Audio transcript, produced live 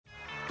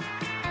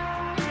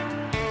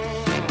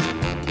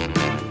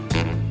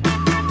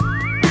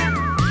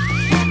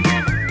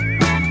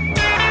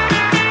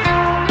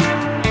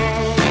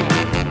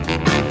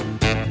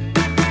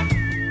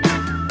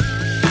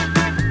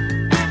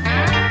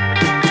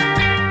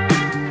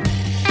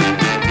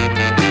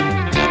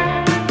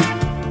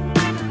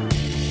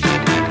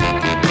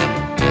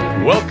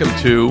welcome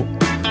to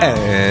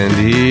Andy's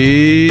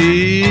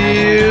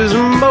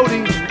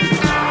Modi.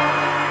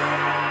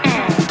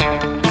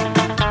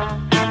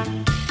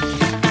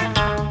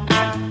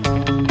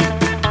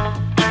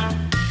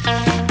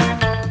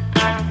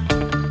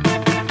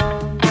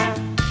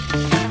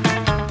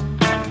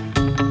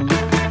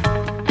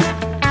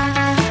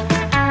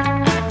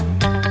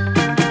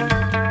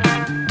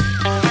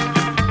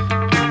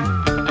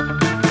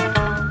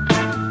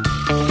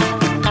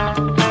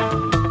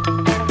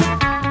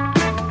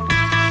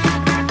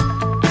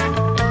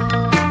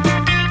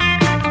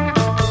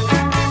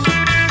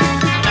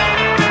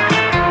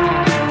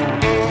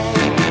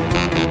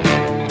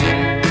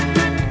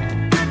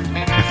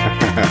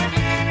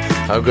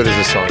 How good is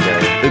this song,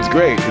 Danny? It's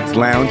great. It's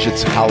lounge.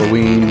 It's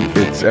Halloween.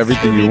 It's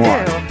everything you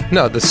want.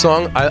 No, the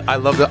song, I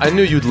love it. I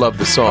knew you'd love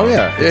the song. Oh,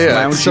 yeah. It's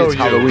loungy. So it's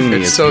Halloweeny.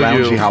 It's It's so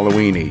loungy you.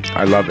 Halloweeny.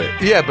 I love it.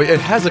 Yeah, but it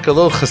has like a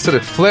little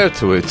Hasidic flair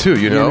to it, too,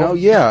 you know?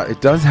 Yeah,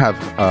 it does have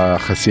a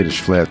Hasidic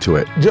flair to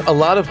it. A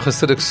lot of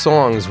Hasidic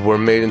songs were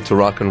made into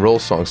rock and roll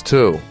songs,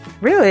 too.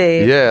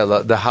 Really? Yeah,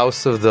 the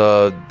house of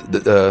the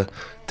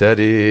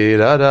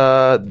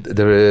da-dee-da-da,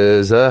 there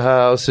is a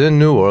house in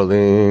New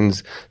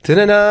Orleans.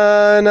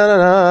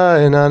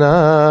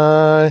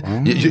 Da-na-na-na-na-na-na.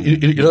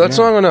 You know that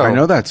song or no? I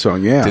know that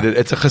song, yeah.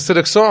 It's a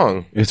Hasidic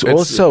song. It's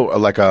also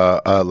like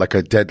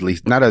a deadly,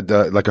 not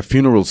like a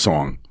funeral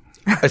song.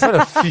 It's not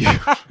a few.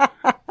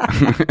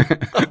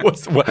 I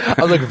was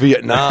like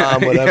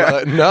Vietnam,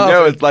 whatever. Yeah.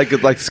 No, it's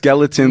like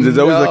skeletons. It's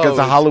always like it's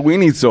a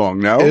Halloweeny song.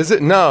 No, is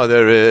it? No,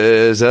 there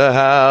is a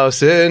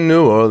house in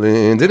New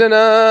Orleans. It's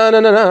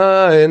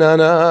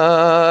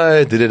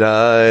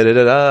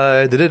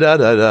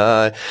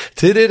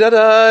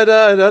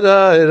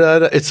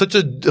such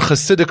a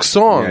Hasidic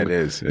song. Yeah, it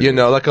is. You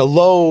know, like a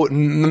low,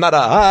 not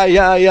a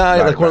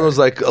like one of those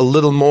like a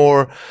little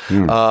more.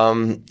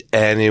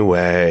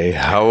 Anyway,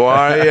 how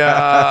are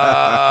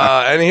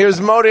ya? And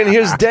here's Modi and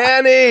here's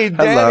Danny. Danny,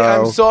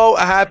 Hello. I'm so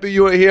happy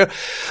you are here.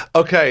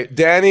 Okay,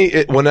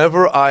 Danny,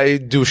 whenever I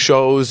do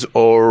shows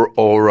or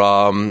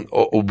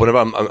whenever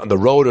I'm on the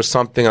road or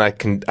something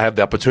and I have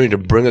the opportunity to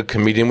bring a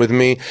comedian with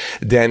me,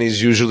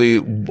 Danny's usually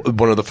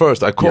one of the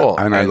first I call.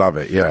 Yeah, and I love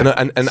it.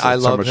 Yeah. And I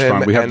love so much him.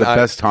 fun. We have the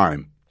best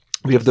time.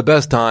 We have the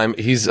best time.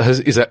 He's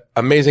an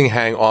amazing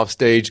hang off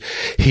stage.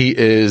 He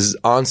is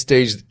on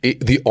stage.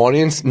 The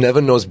audience never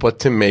knows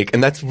what to make.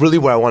 And that's really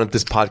where I wanted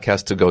this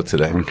podcast to go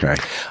today. Okay.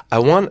 I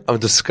want to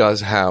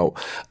discuss how,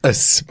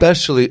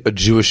 especially a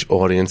Jewish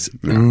audience,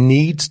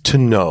 needs to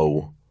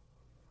know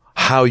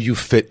how you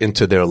fit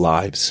into their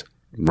lives.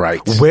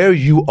 Right. Where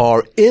you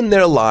are in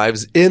their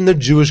lives, in the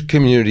Jewish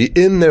community,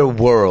 in their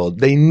world.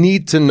 They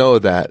need to know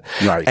that.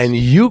 Right. And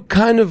you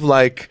kind of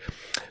like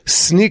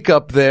sneak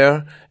up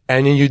there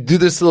and then you do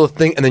this little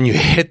thing and then you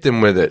hit them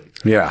with it.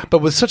 Yeah. But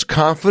with such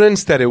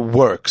confidence that it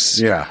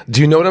works. Yeah.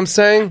 Do you know what I'm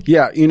saying?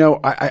 Yeah. You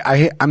know,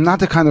 I'm not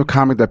the kind of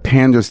comic that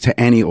panders to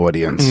any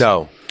audience.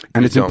 No.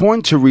 And it's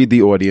important to read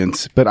the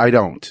audience, but I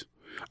don't.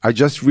 I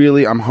just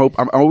really, I'm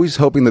always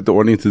hoping that the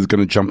audience is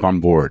going to jump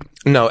on board.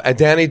 No,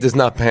 Danny does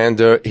not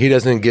pander. He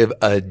doesn't give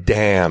a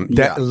damn.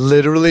 Yeah.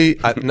 Literally,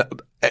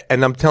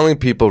 and I'm telling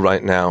people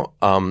right now,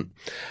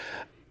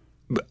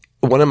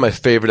 one of my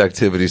favorite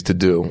activities to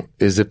do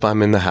is if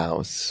I'm in the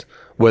house,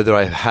 whether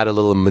I've had a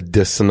little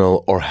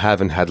medicinal or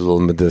haven't had a little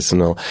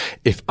medicinal,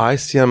 if I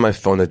see on my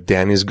phone that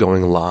Danny's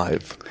going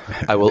live,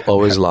 I will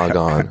always log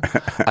on.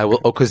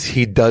 Because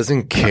he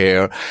doesn't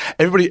care.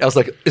 Everybody else,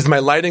 like, is my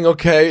lighting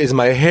okay? Is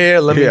my hair?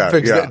 Let me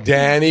fix that.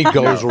 Danny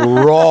goes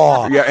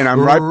raw. Yeah, and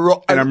I'm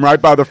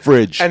right by the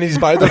fridge. And he's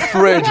by the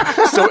fridge.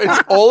 So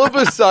it's all of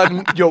a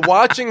sudden, you're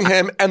watching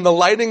him and the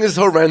lighting is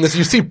horrendous.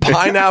 You see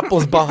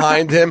pineapples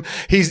behind him.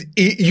 He's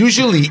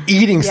usually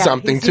eating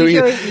something too.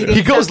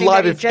 He goes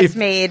live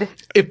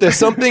if there's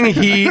something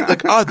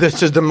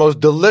this is the most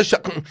delicious.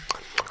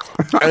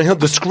 And he'll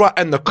describe,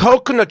 and the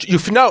coconut,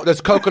 there's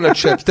coconut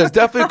chips. There's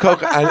definitely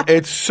coconut, and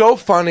it's so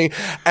funny.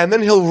 And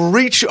then he'll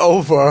reach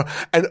over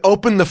and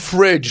open the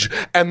fridge,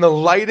 and the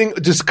lighting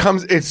just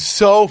comes. It's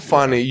so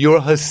funny.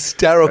 You're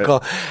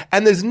hysterical.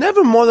 And there's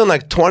never more than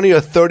like 20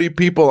 or 30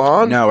 people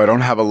on. No, I don't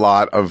have a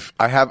lot of,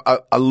 I have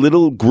a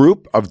little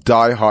group of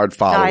diehard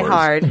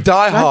followers.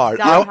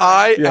 Die-hard.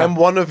 I am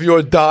one of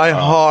your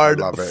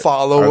die-hard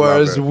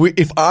followers.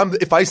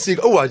 If I see,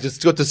 I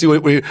just got to see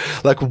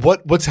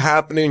what's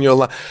happening in your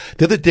life.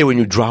 The other day when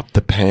you dropped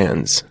the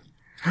pans.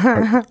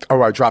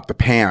 I dropped the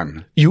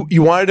pan.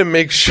 You wanted to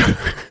make sure.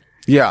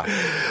 Yeah.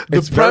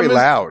 It's very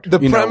loud. The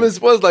premise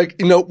was like,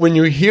 when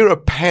you hear a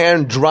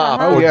pan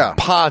drop or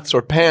pots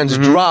or pans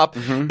drop,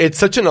 it's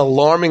such an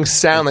alarming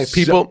sound. Like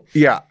people.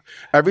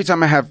 Every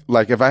time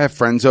if I have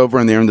friends over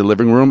and they're in the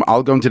living room,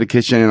 I'll go into the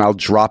kitchen and I'll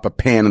drop a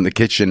pan in the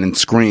kitchen and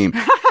scream.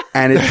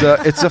 And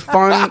it's a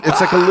fun, it's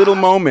like a little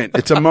moment.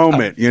 It's a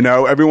moment,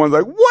 everyone's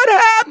like, what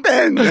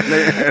happened?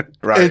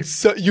 Right.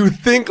 You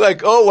think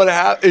like, what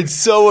happened? It's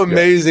so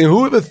amazing.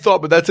 Who would have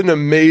thought? But that's an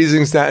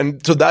amazing sound.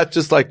 And so that's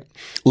just like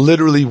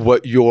literally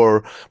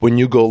when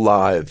you go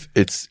live,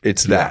 it's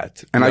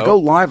that. And I go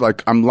live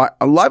I'm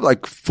live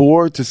like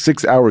 4 to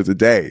 6 hours a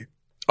day.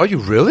 Are you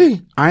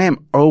really? I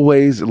am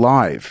always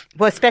live.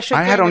 Well, especially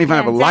I don't even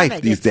have a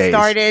life these days. It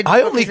started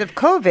because of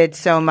COVID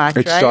so much,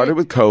 It right? started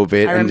with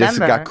COVID, and just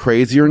got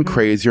crazier and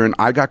crazier, and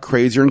I got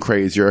crazier and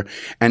crazier,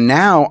 and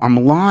now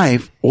I'm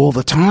live all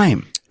the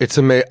time. It's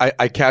amazing.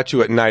 I catch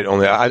you at night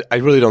only. I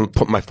really don't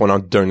put my phone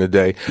on during the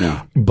day.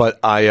 No. But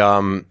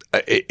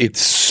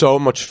it's so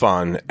much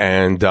fun,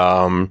 and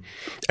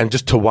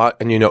just to watch,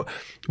 and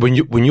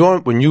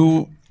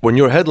when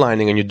you're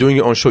headlining and you're doing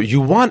your own show, you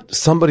want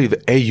somebody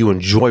that you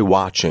enjoy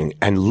watching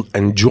and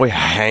enjoy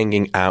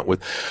hanging out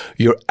with.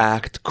 Your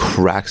act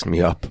cracks me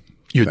up.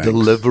 Your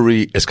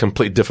delivery is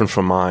completely different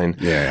from mine.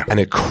 Yeah. And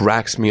it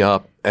cracks me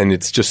up. And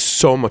it's just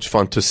so much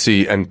fun to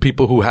see. And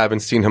people who haven't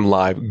seen him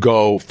live,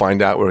 go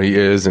find out where he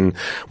is, and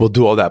we'll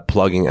do all that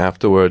plugging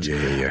afterwards.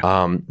 Yeah.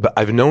 But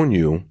I've known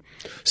you.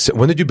 So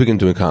when did you begin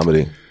doing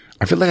comedy?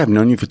 I feel like I've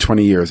known you for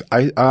 20 years.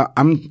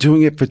 I'm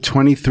doing it for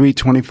 23,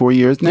 24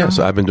 years now. Yeah,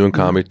 so I've been doing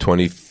comedy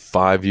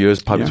 25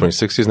 years, probably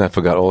 26 years, and I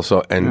forgot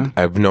also. And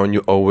I've known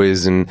you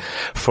always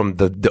from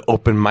the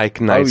open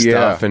mic night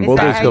stuff. And all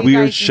those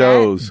weird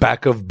shows.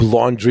 Back of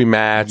laundry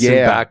mats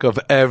and back of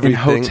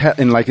everything.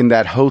 In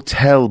that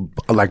hotel,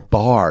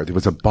 bar. There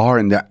was a bar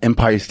in the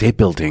Empire State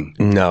Building.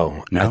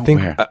 No. I think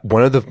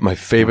one of my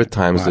favorite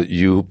times that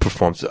you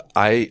performed,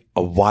 a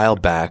while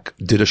back,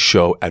 did a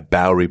show at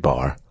Bowery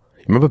Bar.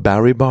 Remember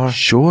Bowery Bar?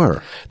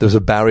 Sure. There was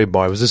a Bowery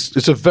Bar.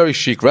 It's a very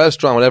chic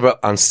restaurant, whatever.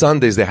 On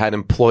Sundays, they had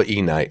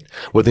employee night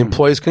where the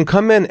employees can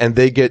come in and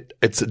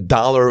it's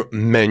 $1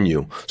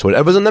 menu. So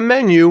whatever's on the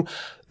menu,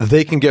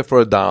 they can get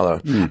for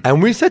 $1.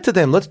 And we said to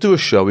them, let's do a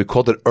show. We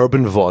called it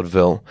Urban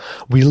Vaudeville.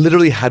 We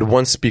literally had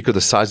one speaker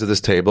the size of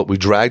this table. We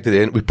dragged it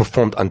in. We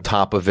performed on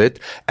top of it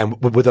and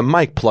with a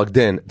mic plugged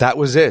in. That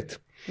was it.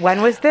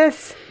 When was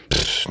this?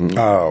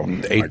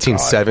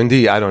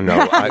 1870. I don't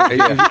know.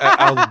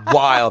 A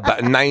while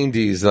back,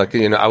 90s.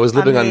 I was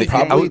living on the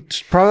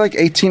probably like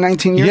 18,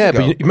 19 years ago.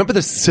 But you remember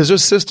the Scissor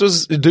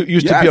Sisters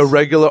used to be a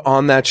regular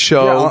on that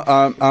show.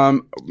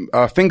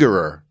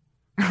 Fingerer.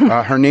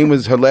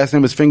 Her last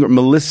name was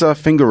Melissa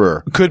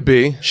Fingerer. Could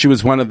be. She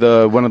was one of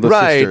the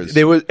sisters.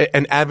 There was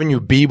an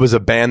Avenue B was a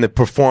band that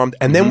performed,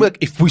 and then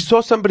if we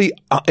saw somebody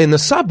in the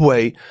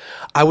subway,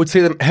 I would say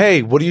to them,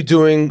 "Hey, what are you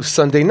doing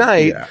Sunday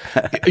night?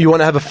 You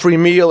want to have a free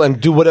meal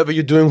and do whatever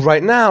you're doing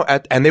right now?"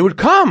 And they would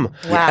come.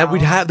 Wow.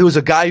 And there was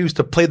a guy who used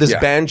to play this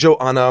banjo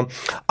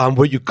on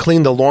where you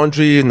clean the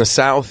laundry in the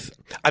South.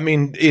 I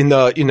mean,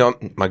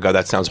 my God,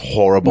 that sounds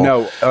horrible.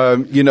 No,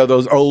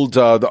 those old,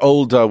 the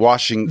old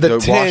washing,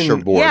 the washer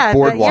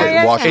board,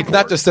 washer. It's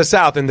not just the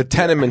South. In the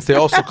tenements, they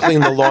also clean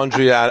the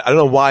laundry out. I don't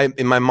know why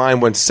in my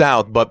mind went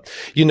south, but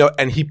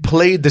and he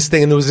played this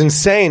thing, and it was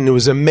insane. It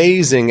was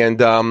amazing,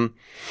 and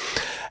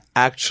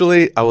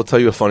actually, I will tell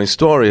you a funny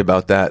story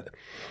about that.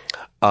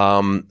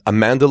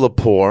 Amanda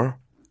Lepore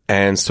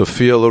and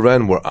Sophia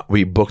Loren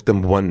we booked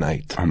them one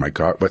night. Oh my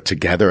God. But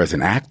together as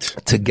an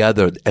act?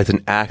 Together as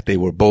an act. They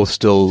were both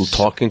still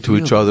talking to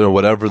each other or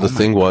whatever the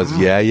thing was.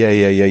 God.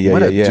 Yeah.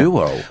 What a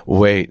duo.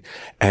 Wait.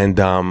 And,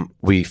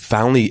 we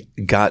finally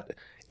got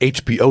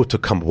HBO to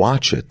come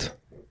watch it.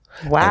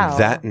 Wow. And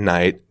that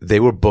night,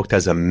 they were booked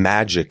as a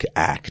magic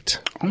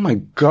act. Oh my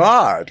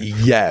God.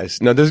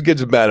 Yes. Now this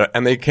gets better.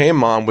 And they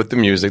came on with the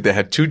music. They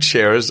had two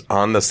chairs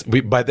on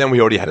by then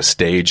we already had a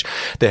stage.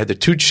 They had the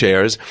two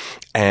chairs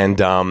and,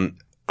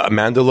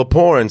 Amanda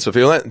Lepore and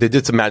Sophia, they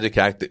did some magic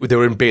act. They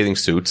were in bathing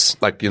suits,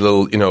 like your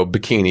little,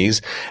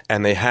 bikinis,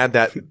 and they had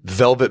that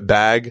velvet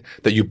bag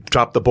that you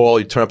drop the ball,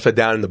 you turn upside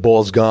down, and the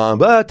ball's gone.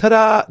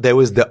 Ta-da! There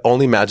was the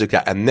only magic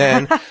act. And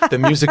then the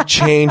music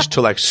changed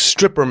to like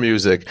stripper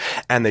music,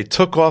 and they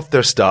took off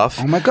their stuff.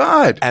 Oh my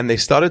God! And they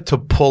started to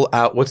pull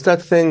out, what's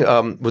that thing,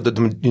 with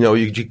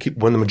you keep,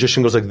 when the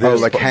magician goes like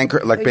this. Oh,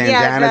 like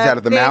bandanas out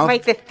of the mouth?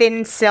 Like the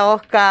thin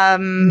silk,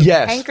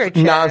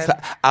 handkerchief.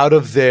 Out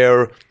of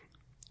their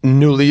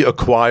newly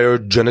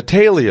acquired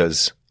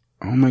genitalias.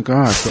 Oh my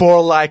God.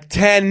 For like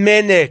 10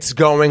 minutes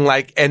going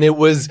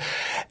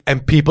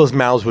and people's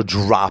mouths were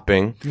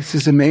dropping. This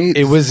is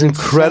amazing. It was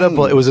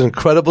incredible. It was an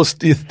incredible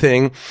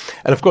thing.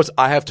 And of course,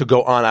 I have to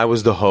go on. I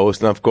was the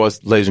host. And of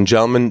course, ladies and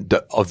gentlemen,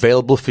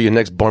 available for your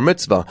next bar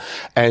mitzvah.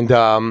 And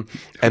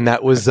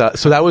that was,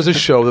 so that was a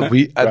show that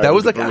that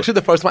was actually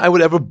the first time I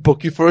would ever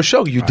book you for a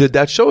show. You did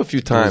that show a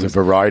few times. It was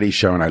a variety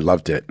show and I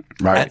loved it.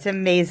 Right. It's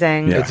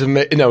amazing. Yeah.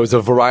 It was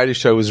a variety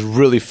show. It was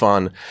really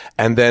fun.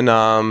 And then,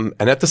 and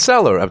at the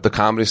Cellar, at the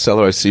Comedy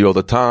Cellar, I see you all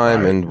the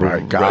time.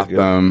 Right.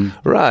 Gotham.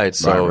 Right.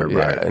 So,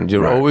 and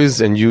you're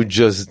always, and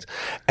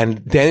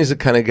Danny's the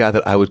kind of guy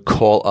that I would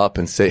call up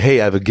and say,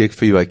 hey, I have a gig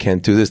for you. I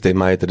can't do this. They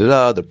might,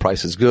 the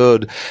price is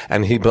good.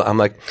 And I'm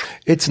like,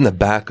 it's in the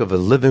back of a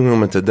living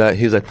room and to that.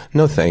 He's like,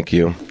 no, thank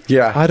you.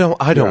 Yeah. I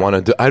don't want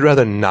to do, I'd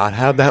rather not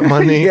have that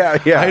money. Yeah.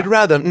 I'd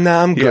rather,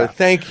 I'm good. Yeah.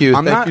 Thank you.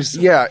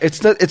 Yeah. It's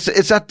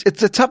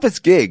the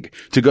toughest gig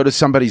to go to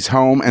somebody's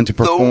home and to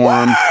perform.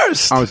 The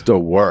worst. Oh, it's the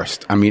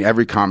worst. I mean,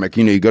 every comic,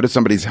 you go to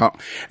somebody's home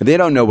and they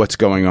don't know what's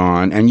going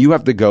on and you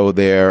have to go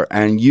there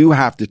and you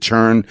have to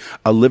turn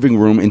a living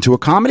room into a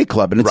comedy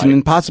club and it's an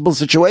impossible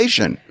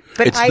situation.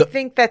 But I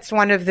think that's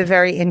one of the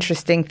very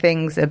interesting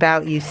things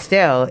about you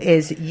still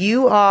is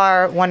you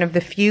are one of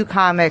the few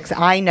comics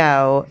I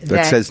know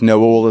that says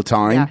no all the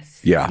time.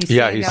 Yes.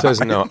 Yeah. He says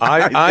no.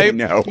 I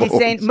know. He's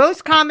saying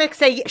most comics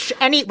say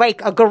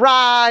like a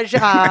garage,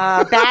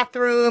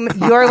 bathroom.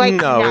 You're like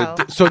no.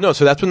 So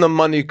that's when the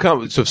money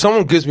comes. So if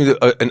someone gives me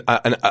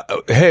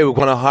hey, we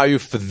want to hire you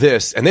for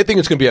this, and they think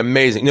it's going to be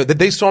amazing.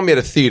 They saw me at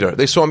a theater.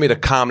 They saw me at a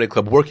comedy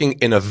club working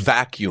in a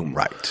vacuum.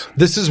 Right.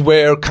 This is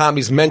where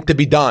comedy's meant to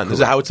be done. Correct. This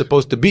is how it's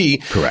supposed to be.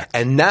 Correct.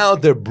 And now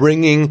they're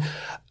bringing.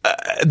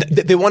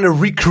 They want to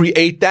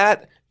recreate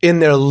that in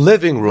their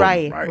living room.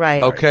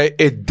 Right. Okay?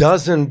 It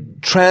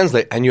doesn't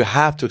translate, and you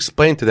have to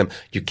explain to them,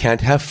 you can't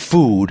have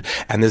food,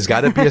 and there's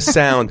got to be a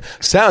sound.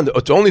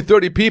 It's only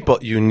 30 people.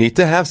 You need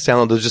to have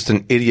sound. There's just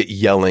an idiot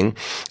yelling.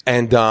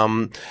 And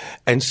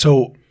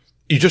so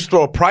you just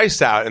throw a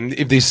price out, and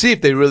if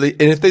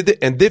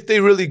they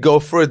really go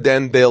for it,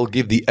 then they'll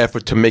give the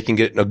effort to making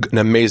it an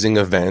amazing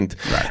event.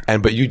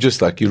 Right. But you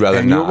just you'd rather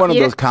and not. You're one of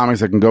those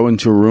comics that can go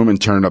into a room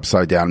and turn it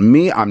upside down.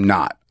 Me, I'm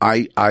not.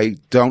 I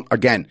don't,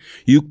 again,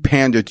 you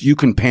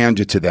can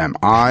pander to them.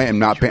 I am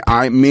not, you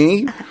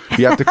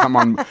have to come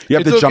on, you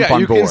have to jump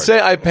on board. You can say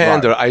I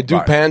pander. Right. I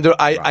do pander.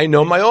 I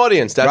know my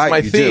audience. That's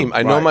my theme.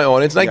 I know my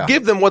audience, and I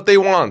give them what they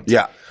want.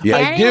 Yeah.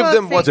 I give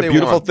them what they want. It's a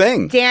beautiful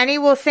thing. Danny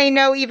will say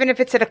no even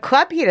if it's at a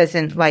club he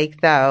doesn't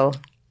like, though.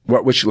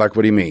 What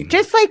do you mean?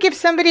 Just like if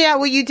somebody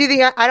will you do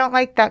I don't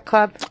like that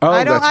club. Oh,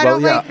 I don't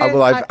like this.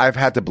 Well, I've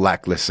had to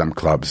blacklist some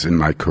clubs in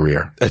my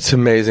career. It's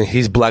amazing.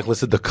 He's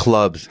blacklisted the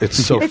clubs. It's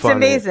so funny.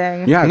 It's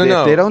amazing. Yeah,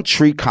 if they don't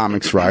treat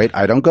comics right,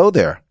 I don't go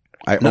there.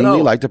 I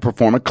only like to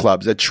perform at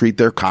clubs that treat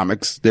their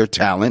comics, their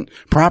talent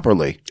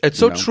properly. It's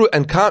so true.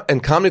 And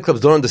comedy clubs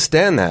don't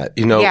understand that.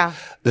 Yeah.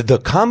 The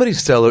Comedy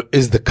Cellar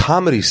is the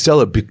Comedy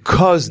Cellar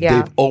because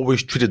they've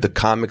always treated the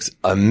comics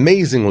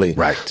amazingly.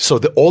 Right. So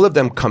all of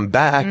them come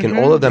back and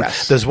all of them.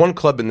 Yes. There's one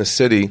club in the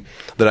city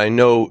that I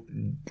know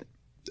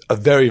a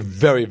very,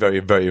 very, very,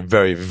 very,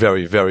 very,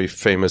 very, very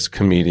famous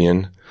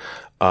comedian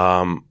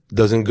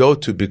doesn't go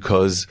to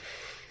because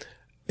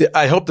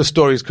I hope the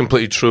story is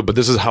completely true, but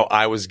this is how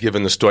I was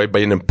given the story by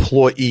an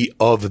employee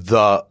of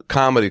the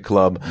comedy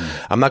club.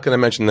 I'm not going to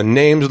mention the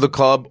names of the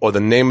club or the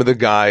name of the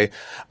guy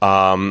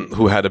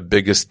who had I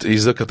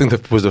think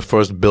that was the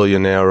first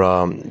billionaire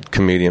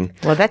comedian.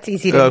 Well, that's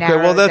easy to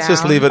narrow well, let's down.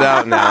 just leave it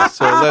out now.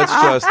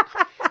 So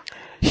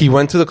he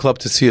went to the club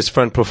to see his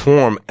friend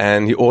perform,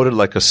 and he ordered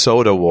like a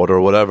soda water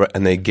or whatever,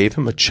 and they gave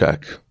him a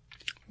check.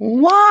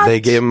 What? They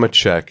gave him a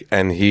check,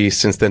 and he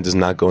since then does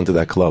not go into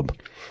that club.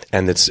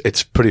 And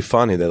it's pretty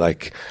funny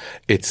that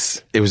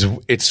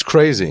it's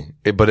crazy,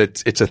 but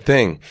it's a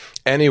thing.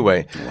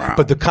 Anyway,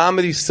 but the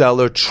Comedy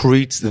Cellar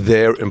treats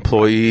their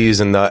employees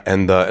and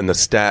the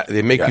staff.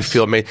 They make you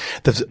feel made.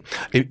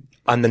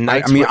 On the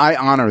nights, I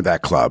honor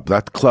that club.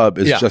 That club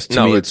is just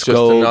to me. It's just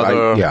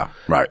another.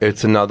 Right.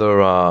 It's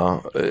another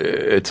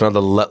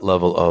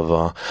level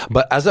of.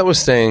 But as I was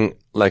saying,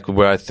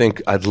 where I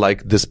think I'd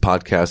like this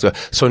podcast.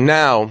 So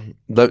now,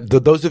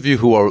 those of you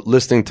who are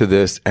listening to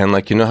this, and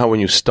how when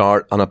you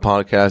start on a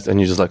podcast and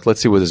you're just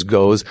let's see where this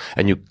goes,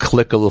 and you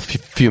click a little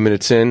few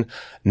minutes in.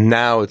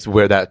 Now it's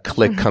where that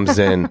click comes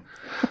in.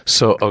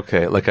 So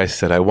okay, like I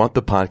said, I want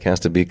the podcast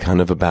to be kind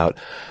of about.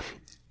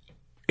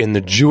 In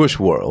the Jewish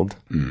world,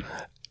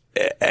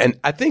 and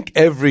I think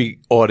every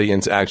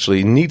audience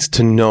actually needs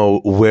to know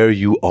where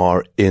you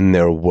are in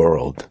their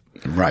world.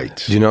 Right.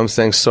 Do you know what I'm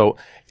saying? So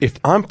if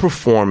I'm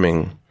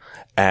performing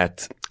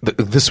at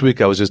this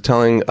week, I was just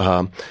telling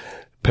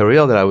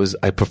Periel that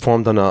I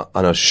performed on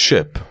a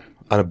ship.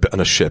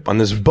 On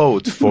this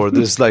boat for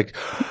this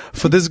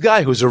for this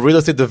guy who's a real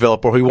estate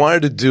developer who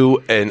wanted to do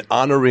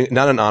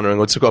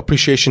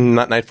appreciation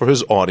night for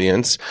his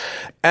audience,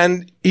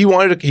 and he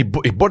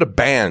bought a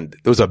band.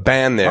 There was a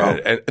band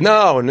there,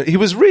 and he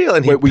was real.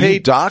 And were you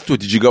docked or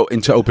did you go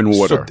into open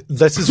water? So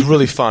this is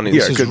really funny.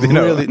 This is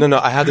really no.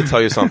 I had to tell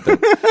you something.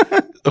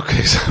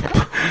 Okay,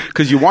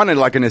 because you wanted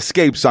an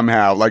escape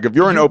somehow. If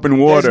you're in open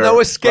water, there's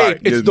no escape.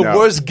 Right, it's the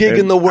worst gig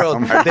in the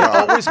world. They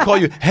always call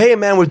you, "Hey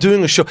man, we're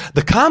doing a show."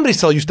 The Comedy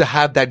Cellar used to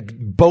have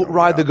that boat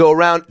ride to go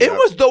around. It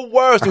was the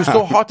worst. It was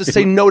so hard to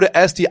say no to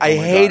Esty. I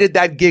hated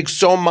that gig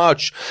so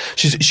much.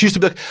 She used to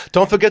be like,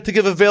 "Don't forget to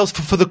give a veils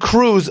for the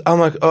cruise." I'm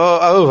like,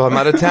 "Oh, I'm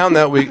out of town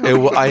that week."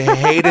 I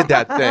hated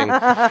that thing.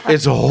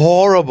 It's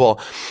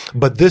horrible.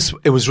 But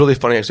it was really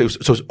funny actually.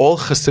 So it's all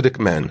Hasidic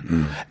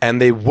men,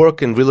 and they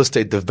work in real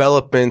estate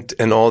development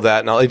and all that.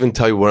 And I'll even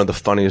tell you one of the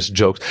funniest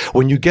jokes.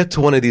 When you get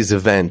to one of these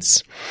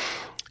events,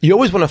 you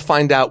always want to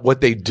find out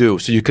what they do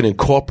so you can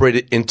incorporate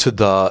it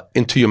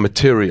into your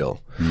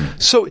material.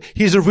 So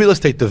he's a real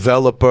estate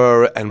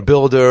developer and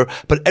builder,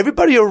 but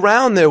everybody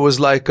around there was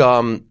they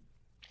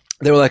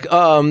were like,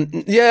 I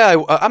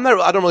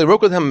don't really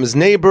work with him. I'm his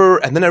neighbor.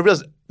 And then I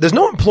realized there's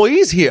no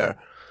employees here.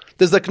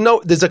 So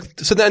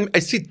then I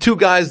see two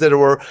guys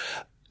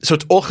so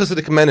it's all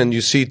Hasidic men, and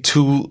you see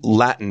two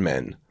Latin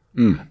men.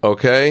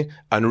 Okay?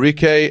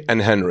 Enrique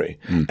and Henry.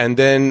 And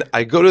then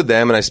I go to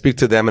them and I speak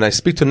to them and I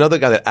speak to another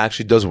guy that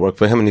actually does work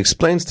for him and he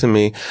explains to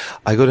me,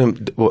 I go to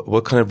him,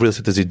 what kind of real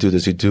estate does he do?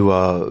 Does he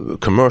do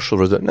commercial?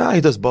 No,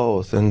 he does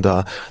both. And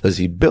does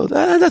he build?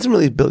 Doesn't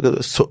really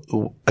build.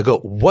 So I go,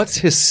 what's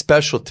his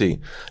specialty?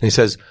 And he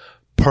says,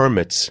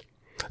 permits.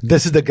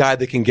 This is the guy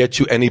that can get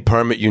you any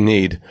permit you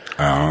need.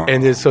 Oh.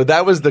 And so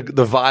that was the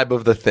vibe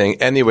of the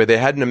thing. Anyway, they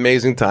had an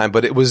amazing time,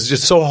 but it was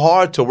just so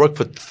hard to work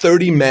for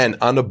 30 men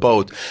on a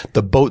boat.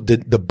 The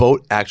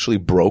boat actually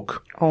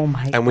broke. Oh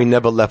my God. And we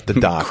never left the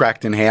dock.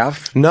 Cracked in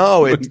half?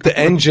 No, it's the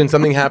engine.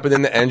 Something happened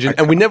in the engine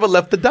and we never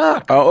left the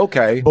dock. Oh,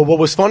 okay. But what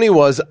was funny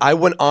was I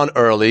went on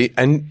early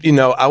and,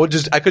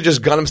 I could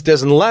just gone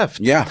upstairs and left.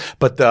 Yeah.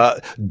 But,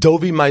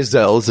 Dovey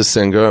Mizell, the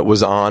singer,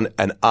 was on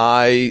and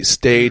I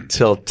stayed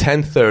till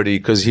 10:30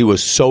 because he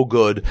was so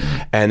good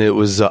and it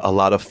was a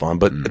lot of fun.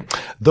 But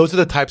those are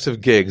the types of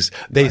gigs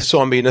they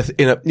saw me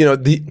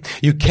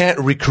you can't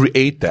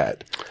recreate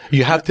that.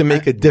 You have to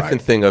make a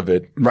different thing of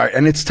it. Right.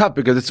 And it's tough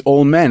because it's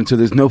all men, so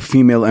there's no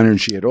female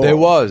energy at all. There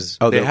was.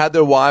 They had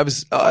their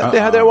wives. They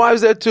had their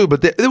wives there too,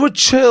 but they were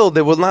chill.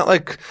 They were not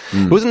like,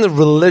 it wasn't a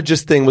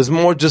religious thing. It was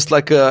more just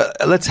like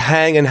let's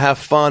hang and have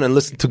fun and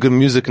listen to good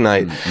music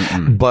night.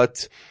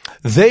 But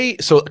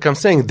like I'm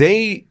saying,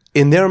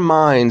 in their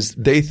minds,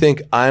 they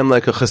think I'm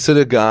like a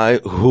Hasidic guy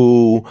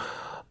who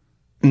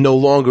no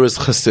longer is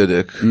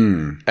Hasidic.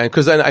 And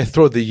because I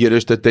throw the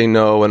Yiddish that they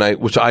know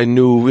which I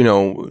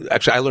knew,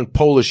 actually I learned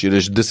Polish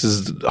Yiddish. This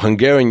is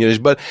Hungarian Yiddish,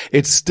 but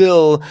it's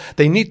still,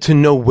 they need to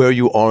know where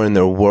you are in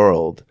their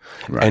world.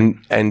 Right.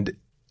 And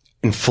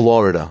in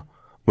Florida,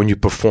 when you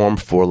perform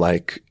for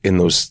in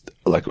those,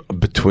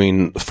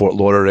 between Fort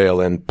Lauderdale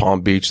and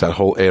Palm Beach, that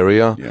whole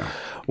area,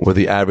 where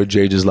the average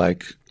age is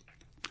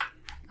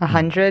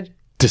 100?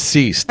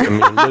 Deceased. I mean,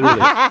 literally.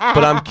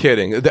 But I'm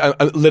kidding.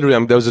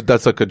 Literally,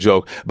 that's like a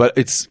joke. But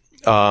it's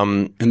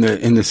in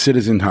the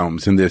citizen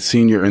homes, in the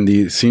senior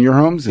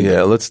homes. We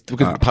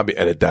could probably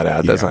edit that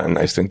out. That's not a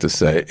nice thing to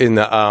say. In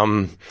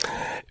the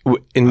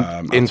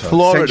in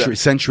Florida,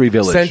 Century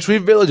Village,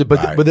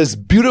 but there's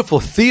beautiful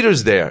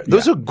theaters there.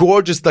 Those are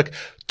gorgeous,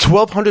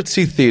 1,200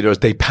 seat theaters.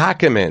 They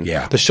pack them in.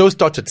 Yeah. The show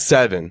starts at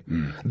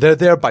 7. They're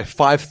there by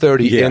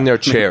 5:30 in their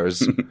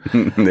chairs.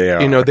 They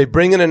are. They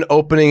bring in an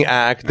opening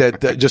act that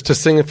just to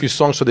sing a few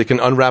songs so they can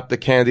unwrap the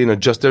candy and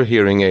adjust their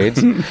hearing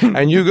aids,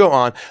 and you go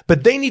on.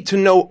 But they need to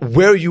know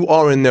where you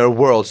are in their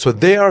world, so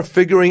they are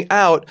figuring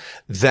out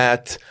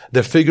that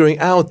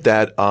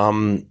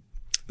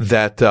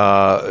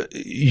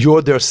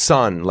you're their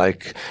son.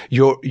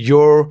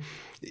 You're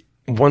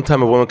one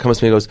time a woman comes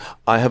to me and goes,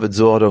 I have a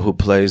daughter who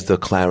plays the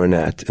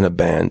clarinet in a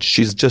band.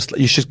 She's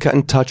you should get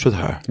in touch with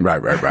her.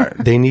 Right.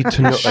 They need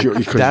to know.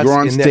 Because you're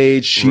on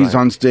stage, she's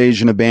on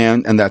stage in a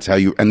band, and that's how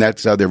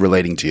they're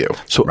relating to you.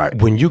 So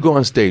when you go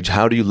on stage,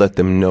 how do you let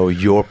them know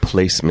your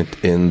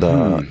placement in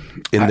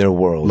their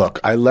world?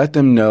 Look, I let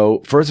them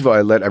know, first of all,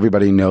 I let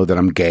everybody know that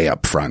I'm gay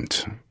up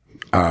front.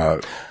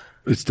 Do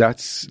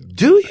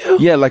you?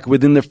 Yeah,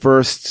 within the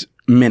first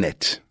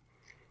minute.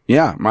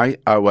 Yeah, my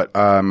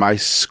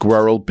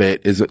squirrel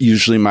bit is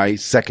usually my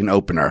second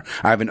opener.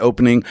 I have an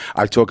opening.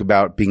 I talk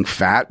about being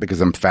fat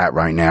because I'm fat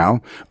right now.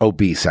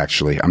 Obese,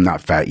 actually. I'm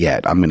not fat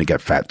yet. I'm going to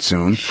get fat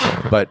soon.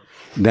 But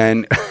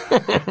then,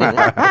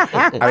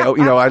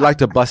 I like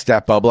to bust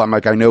that bubble. I'm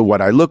like, I know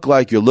what I look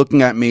like. You're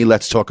looking at me.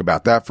 Let's talk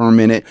about that for a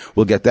minute.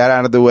 We'll get that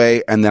out of the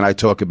way. And then I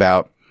talk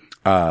about,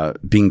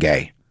 being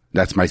gay.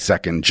 That's my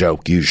second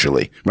joke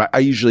usually. Right?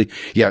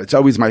 It's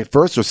always my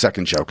first or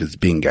second joke is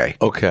being gay.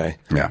 Okay.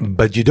 Yeah.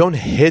 But you don't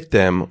hit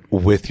them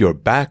with your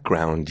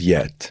background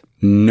yet.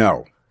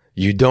 No.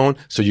 You don't.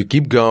 So you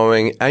keep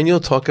going and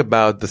you'll talk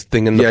about this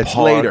thing in the park. It's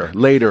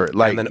later.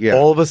 And then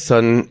all of a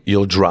sudden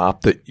you'll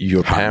drop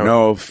your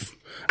parents.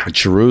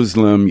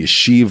 Jerusalem,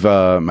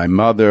 yeshiva, my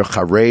mother,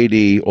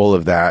 Haredi, all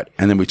of that.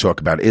 And then we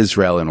talk about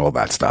Israel and all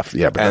that stuff.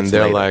 Yeah. But and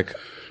they're later.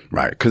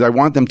 Right. Because I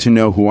want them to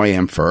know who I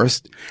am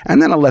first, and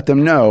then I'll let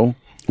them know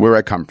where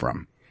I come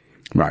from.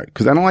 Right.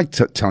 Because I don't like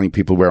telling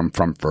people where I'm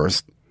from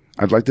first.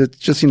 I'd like to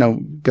just,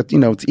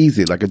 it's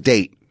easy, like a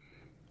date.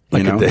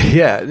 Like a date.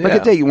 Yeah. Like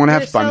a date. You want to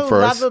have fun first.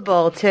 You're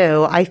lovable,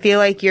 too. I feel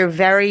like you're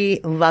very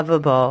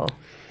lovable.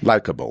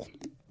 Likeable.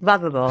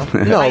 Lovable.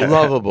 No,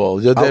 lovable.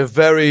 They're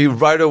very,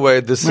 right away,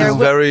 this is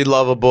very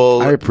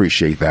lovable. I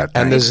appreciate that.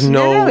 And there's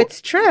no,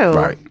 it's true.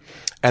 Right.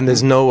 And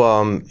there's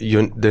no,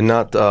 they're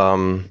not,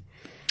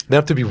 they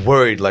have to be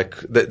worried.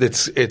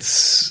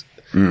 It's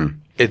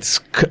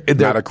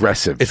not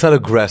aggressive. It's not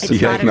aggressive.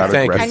 It's not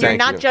aggressive. And you're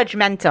not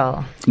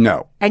judgmental.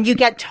 No. And you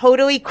get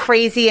totally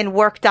crazy and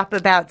worked up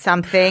about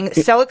something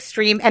so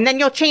extreme, and then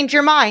you'll change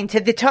your mind to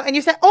and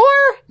you say, or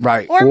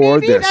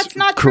maybe that's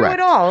not true at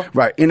all.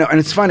 Right. And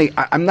it's funny.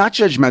 I'm not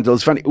judgmental.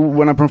 It's funny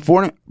when I'm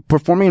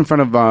performing in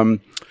front of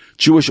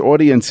Jewish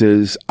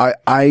audiences.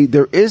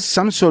 There is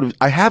some sort of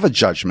I have a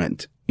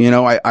judgment.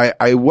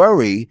 I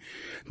worry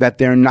that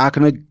they're not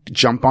going to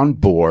jump on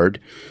board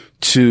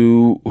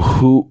to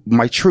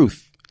my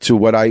truth, to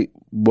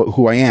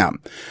who I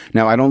am.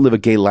 Now, I don't live a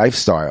gay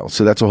lifestyle,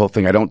 so that's the whole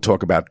thing. I don't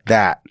talk about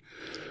that.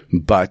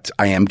 but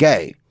I am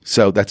gay.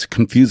 So that's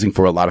confusing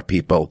for a lot of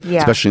people,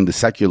 especially in the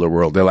secular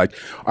world. They're like,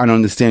 I don't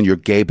understand. You're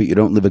gay, but you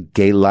don't live a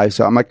gay life.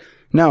 So I'm like,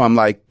 no, I'm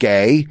like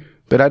gay,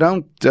 but I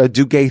don't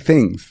do gay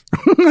things.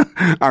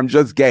 I'm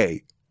just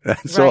gay.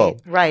 That's all.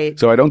 Right.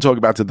 So I don't talk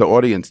about to the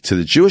audience, to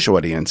the Jewish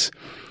audience,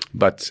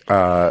 but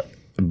I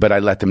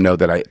let them know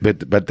that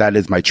but that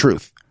is my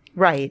truth.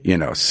 Right. You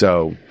know,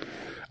 so.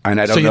 And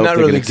I don't so know you're not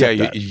really gay.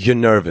 that. You're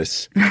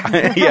nervous.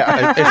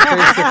 Yeah,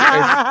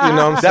 you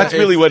know, that's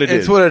really what it is.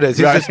 It's what it is.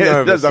 He's just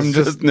nervous. I'm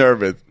just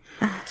nervous.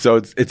 So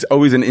it's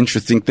always an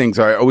interesting thing.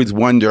 So I always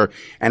wonder,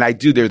 and I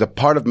do. There's a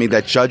part of me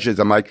that judges.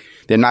 I'm like,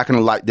 they're not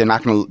going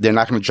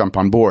to jump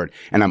on board.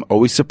 And I'm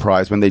always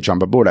surprised when they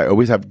jump on board. I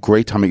always have a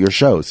great time at your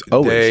shows.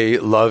 Always. They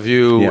love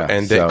you,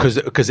 and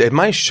because at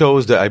my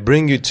shows that I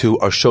bring you to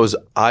are shows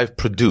I've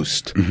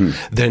produced.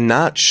 Mm-hmm. They're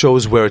not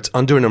shows where it's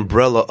under an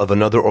umbrella of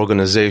another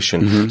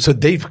organization. Mm-hmm. So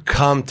they've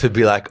come to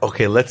be like,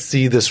 okay, let's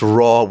see this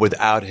raw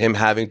without him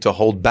having to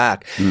hold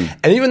back. Mm.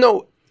 And even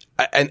though.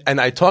 And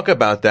I talk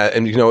about that,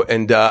 and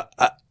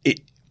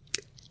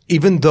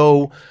even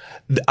though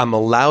I'm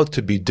allowed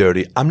to be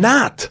dirty, I'm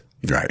not.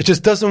 Right. It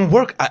just doesn't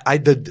work.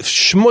 The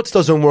schmutz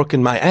doesn't work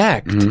in my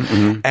act.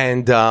 Mm-hmm.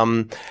 And,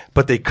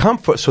 but they come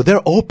so they're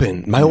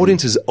open. My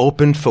audience is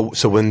open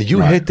so when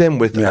you hit them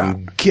with,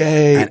 I'm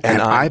gay.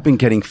 And I've been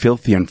getting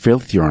filthier and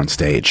filthier on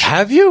stage.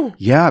 Have you?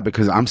 Yeah,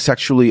 because I'm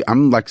sexually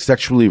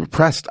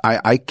repressed.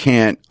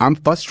 I'm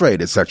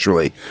frustrated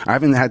sexually. I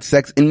haven't had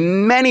sex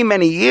in many,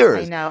 many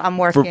years. I know. I'm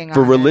working on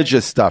for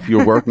religious stuff.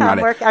 You're working on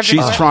it.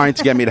 She's trying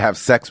to get me to have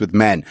sex with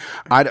men.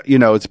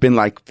 It's been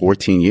like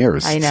 14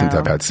 years since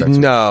I've had sex with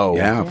men.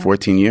 Yeah,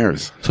 14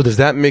 years. So does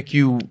that make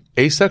you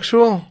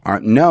asexual?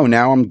 No,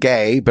 now I'm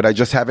gay, but I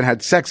just haven't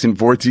had sex in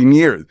 14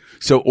 years.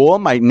 So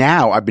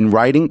I've been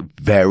writing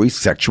very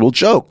sexual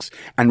jokes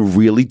and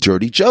really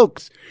dirty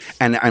jokes.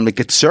 And I'm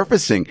like, it's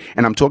surfacing.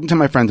 And I'm talking to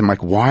my friends. I'm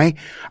like, why?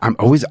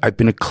 I've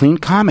been a clean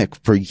comic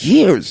for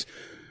years.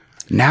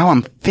 Now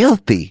I'm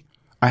filthy.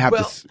 I have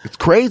this. It's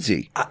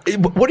crazy.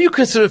 What do you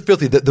consider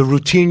filthy? The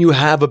routine you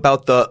have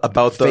about the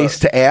face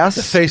to ass.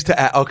 The face to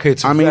ass. Okay,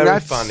 it's very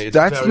funny.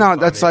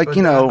 That's like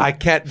I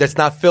can't. That's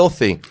not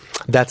filthy.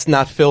 That's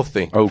not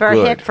filthy. Oh,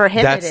 good. For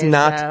him, that's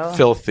not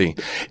filthy.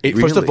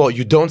 First of all,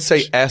 you don't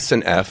say S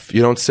and F.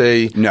 You don't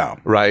say no.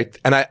 Right.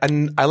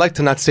 And I like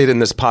to not say it in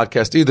this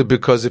podcast either,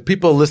 because if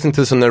people are listening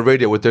to this on their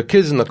radio with their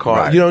kids in the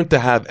car, you don't have to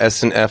have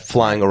S and F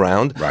flying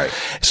around. Right.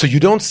 So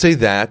you don't say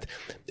that.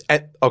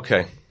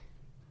 Okay.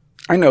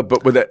 I know,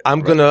 but with it,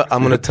 I'm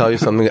gonna tell you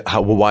something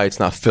why it's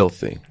not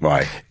filthy.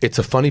 Why? It's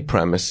a funny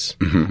premise,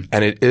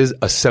 and it is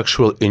a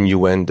sexual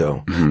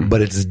innuendo,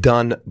 but it's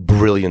done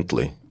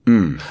brilliantly.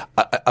 I'm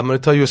gonna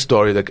tell you a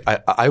story. That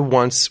I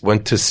once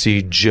went to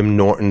see Jim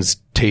Norton's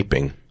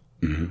taping,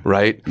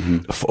 right,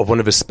 of one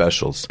of his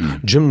specials.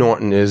 Jim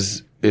Norton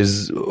is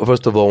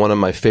first of all one of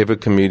my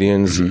favorite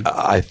comedians.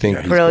 I think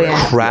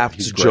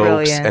crafts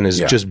jokes and is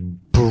just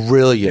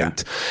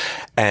brilliant.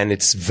 And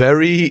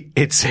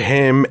it's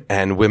him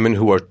and women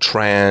who are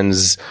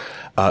trans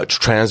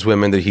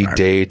women that he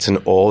dates and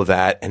all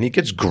that. And he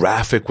gets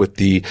graphic with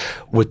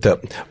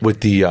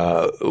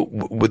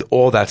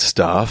all that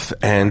stuff.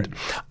 And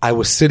I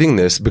was sitting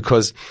this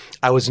because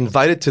I was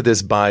invited to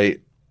this by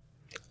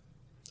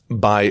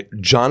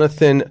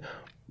Jonathan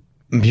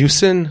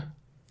Musin.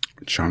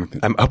 Jonathan.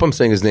 I hope I'm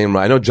saying his name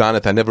right. I know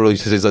Jonathan. I never really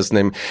said his last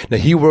name. Now,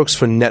 he works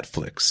for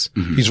Netflix.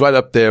 He's right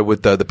up there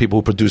with the people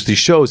who produce these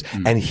shows.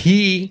 And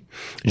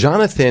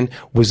Jonathan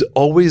was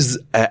always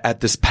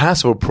at this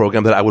Passover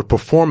program that I would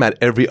perform at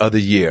every other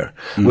year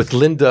with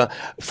Linda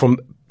from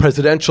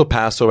Presidential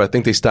Passover. I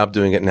think they stopped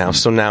doing it now.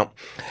 So now,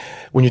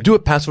 when you do a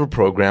Passover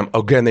program,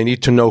 again, they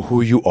need to know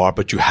who you are,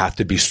 but you have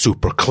to be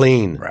super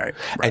clean. Right.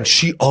 And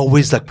she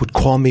always would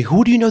call me,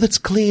 who do you know that's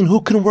clean?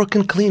 Who can work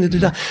and clean?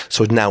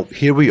 So now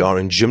here we are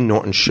in Jim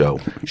Norton's show.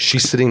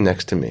 She's sitting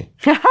next to me.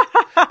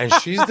 And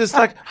she's just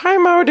like, hi,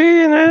 Marty,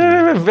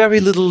 and very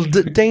little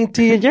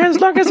dainty. And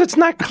as long as it's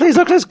not clean, as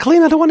long as it's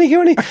clean, I don't want to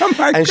hear any. Oh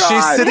my and God.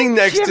 She's sitting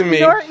next to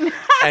me.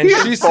 And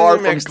she's far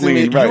sitting next from to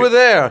me. clean, right. You were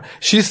there.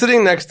 She's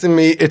sitting next to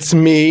me. It's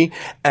me,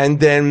 and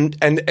then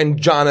and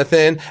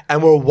Jonathan,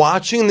 and we're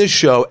watching this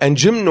show. And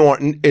Jim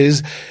Norton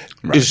is.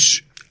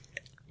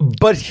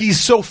 But he's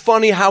so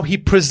funny how he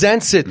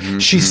presents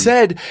it. She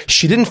said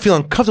she didn't feel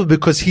uncomfortable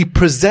because he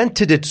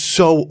presented it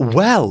so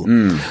well.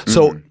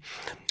 So.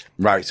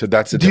 Right, so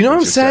that's the Do you know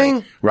what I'm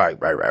saying? Right.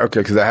 Okay,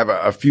 because I have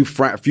a few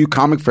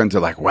comic friends that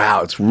are like,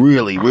 wow, it's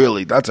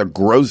really, that's a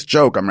gross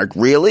joke. I'm like,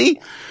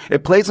 really?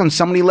 It plays on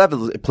so many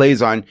levels. It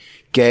plays on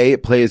gay,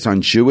 it plays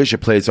on Jewish, it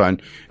plays on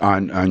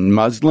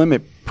Muslim,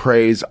 it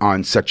plays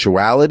on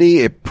sexuality,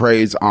 it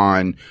plays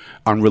on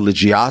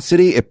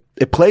religiosity.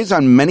 It plays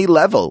on many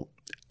levels.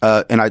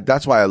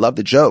 That's why I love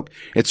the joke.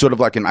 It's sort of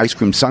like an ice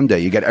cream sundae.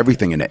 You get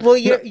everything in it. Well,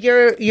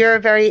 you're a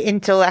very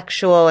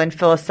intellectual and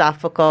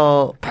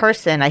philosophical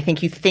person. I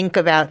think you think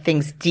about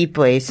things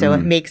deeply, so it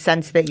makes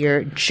sense that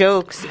your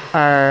jokes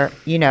are,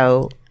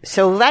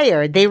 so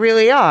layered. They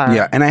really are.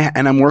 Yeah,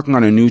 and I'm working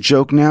on a new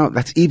joke now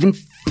that's even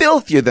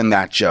filthier than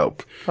that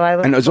joke. Well, I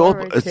look and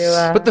forward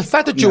to, but the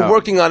fact that you're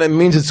working on it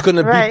means it's going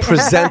to be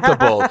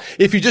presentable.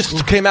 If you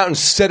just came out and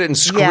said it and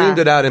screamed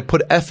it out and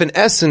put F and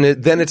S in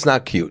it, then it's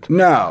not cute.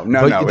 No.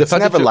 It's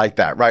never like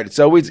that, right? It's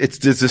always,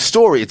 there's a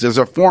story. There's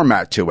a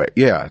format to it.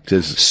 Yeah.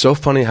 It's so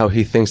funny how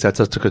he thinks that's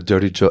such a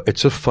dirty joke.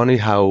 It's so funny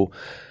how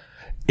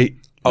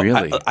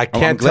really? I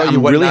can't tell you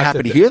what. I'm really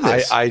happy to hear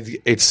this.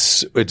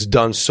 It's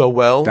done so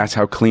well. That's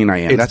how clean I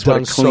am. That's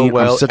done what clean, so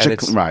well. I'm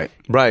such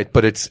right.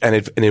 But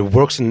it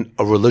works in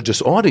a religious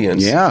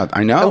audience. Yeah,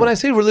 I know. And when I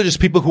say religious,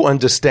 people who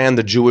understand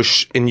the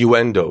Jewish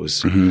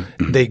innuendos,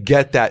 they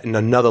get that in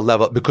another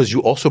level because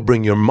you also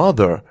bring your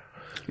mother.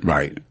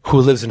 Right. Who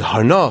lives in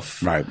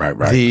Harnof. Right.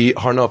 The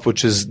Harnof,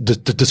 which is, to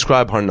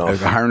describe Harnof.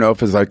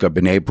 Harnof is like a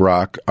Bnei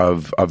Brak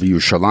of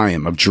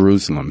Yerushalayim, of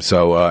Jerusalem.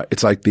 So,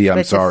 it's like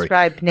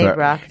describe Bnei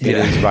Brak. It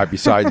is right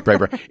beside Bnei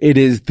Brak. It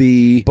is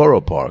the Borough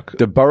Park.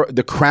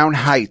 The Crown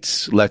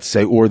Heights, let's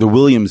say, or the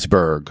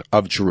Williamsburg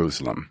of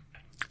Jerusalem.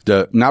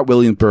 Not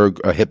Williamsburg,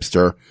 a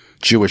hipster,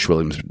 Jewish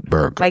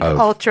Williamsburg. Like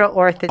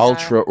ultra-Orthodox.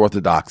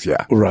 Ultra-Orthodox,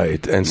 yeah.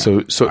 Right. And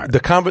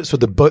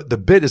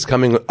the bit is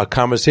coming a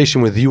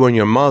conversation with you and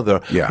your mother,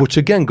 which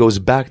again goes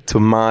back to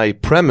my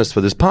premise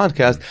for this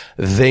podcast.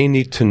 They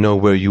need to know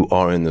where you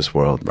are in this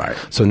world. Right.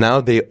 So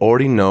now they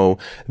already know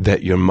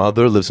that your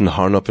mother lives in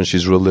Harnof and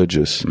she's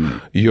religious.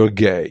 You're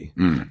gay.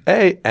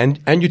 Hey,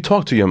 and you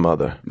talk to your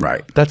mother.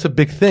 Right. That's a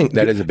big thing.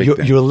 That is a big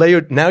thing. You're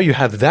layered. Now you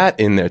have that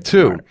in there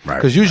too. Right.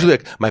 Because usually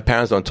like, my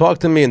parents don't talk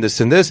to me and this.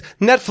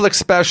 Netflix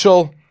special.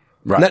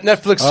 Right.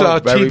 Netflix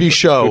TV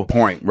show. Good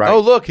point. Right.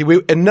 Oh, look,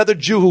 another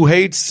Jew who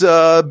hates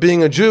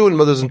being a Jew and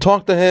doesn't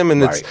talk to him,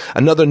 and it's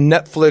another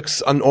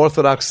Netflix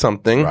unorthodox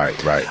something.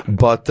 Right.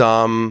 But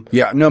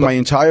my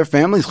entire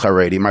family's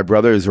Haredi. My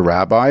brother is a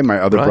rabbi. My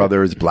other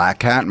brother is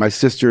Black Hat. My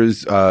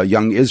sister's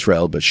young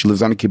Israel, but she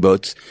lives on a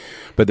kibbutz.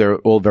 But they're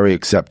all very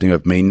accepting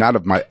of me, not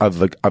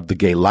of the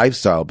gay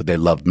lifestyle, but they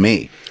love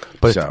me.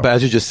 But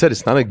as you just said,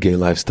 it's not a gay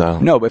lifestyle.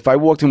 No, if I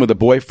walked in with a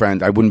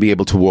boyfriend, I wouldn't be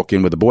able to walk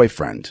in with a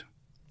boyfriend.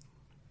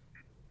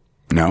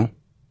 No.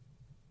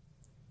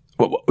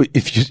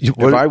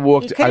 If I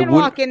walked, I wouldn't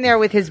walk in there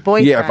with his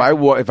boyfriend. Yeah,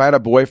 if I had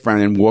a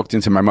boyfriend and walked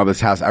into my mother's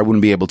house, I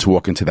wouldn't be able to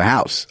walk into the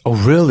house. Oh,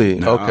 really?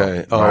 No.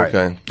 Okay. Oh, right.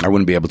 okay. I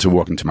wouldn't be able to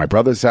walk into my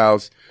brother's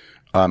house.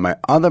 My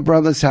other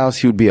brother's house,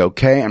 he would be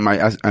okay, and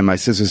my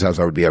sister's house,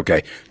 I would be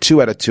okay.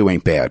 2 out of 2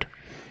 ain't bad.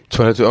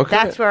 Okay.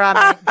 That's where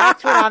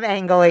I'm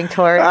angling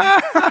toward.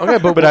 Okay,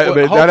 but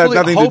that has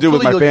nothing to do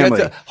with my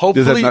family.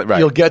 Hopefully,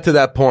 you'll get to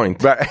that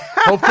point. Right.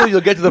 Hopefully,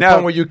 you'll get to the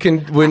point where you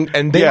can win,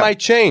 and they might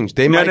change.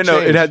 They might change. No.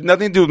 It has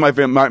nothing to do with my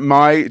family.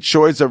 My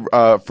choice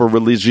for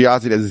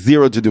religiosity has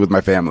zero to do with my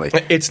family.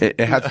 It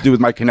has to do with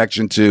my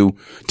connection to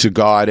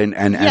God and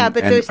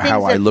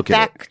how I look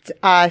at it. But those things affect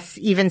us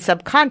even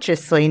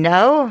subconsciously.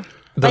 No.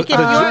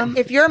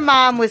 If your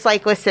mom was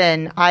like,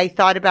 listen, I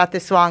thought about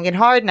this long and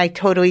hard and I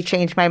totally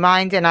changed my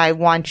mind and I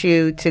want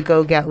you to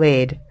go get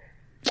laid.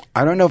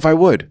 I don't know if I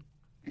would.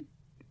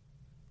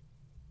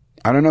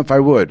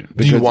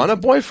 Do you want a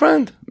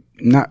boyfriend?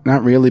 Not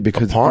really,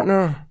 because a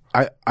partner?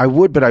 I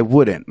would, but I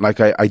wouldn't. Like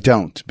I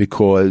don't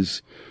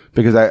because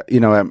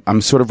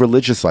I'm sort of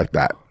religious like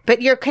that.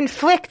 But you're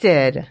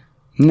conflicted.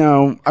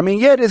 No, I mean,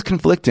 yeah, it is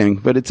conflicting,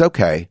 but it's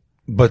okay.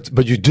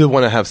 But you do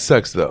want to have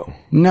sex, though.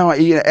 No,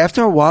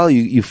 after a while,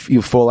 you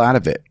fall out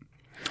of it.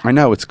 I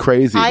know it's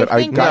crazy, but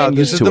I've gotten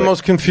used to it. This is the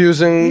most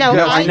confusing. No,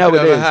 I know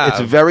it is. It's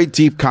a very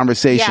deep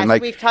conversation. Yes,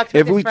 like we've talked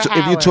about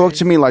if you talked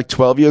to me like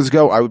 12 years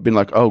ago, I would have been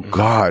like, "Oh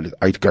God,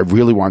 I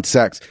really want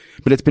sex."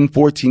 But it's been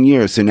 14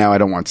 years, so now I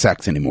don't want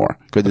sex anymore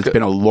because it's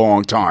been a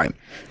long time.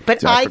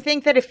 But I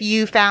think that if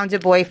you found a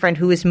boyfriend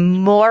who is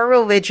more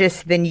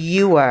religious than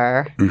you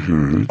were,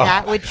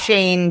 that would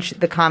change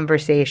the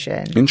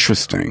conversation.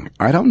 Interesting.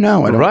 I don't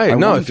know.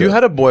 If you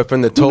had a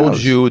boyfriend that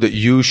told you that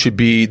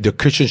the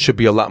kitchen should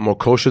be a lot more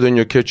kosher than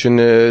your kitchen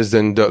is,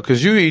 and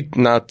because you eat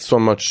not so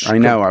much. I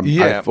know.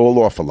 I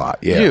fall off a lot.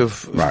 Yeah. You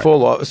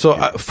fall off. So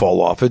I fall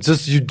off. It's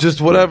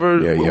just whatever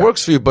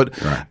works for you. But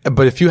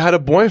if you had a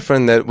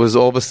boyfriend that was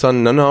all of a sudden,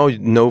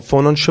 no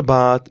phone on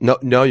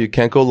Shabbat. No, you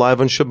can't go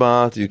live on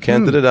Shabbat. You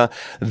can't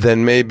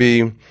then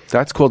maybe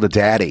that's called a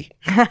daddy.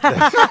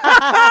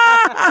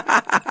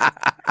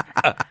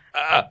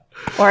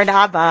 Or an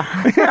Abba.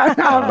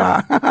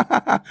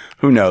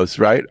 Who knows,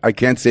 right? I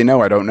can't say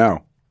no. I don't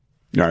know.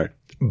 All right.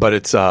 But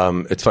it's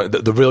fun.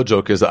 The real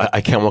joke is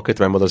I can't walk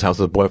into my mother's house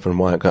with a boyfriend.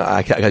 Why?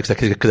 Because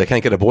I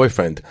can't get a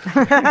boyfriend.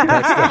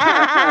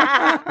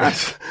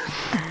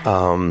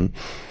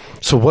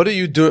 So what are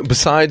you doing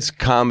besides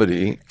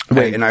comedy?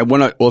 Wait, and I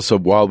want to also,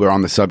 while we're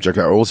on the subject,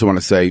 I also want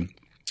to say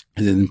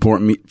it's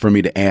important for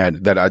me to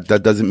add that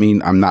that doesn't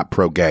mean I'm not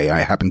pro-gay. I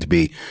happen to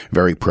be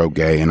very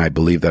pro-gay, and I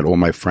believe that all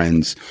my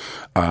friends,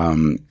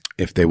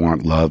 if they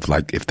want love,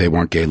 like if they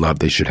want gay love,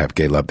 they should have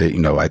gay love. They,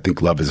 I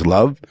think love is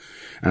love.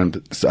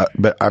 And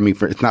but I mean,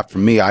 it's not for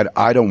me.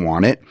 I don't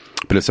want it.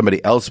 But if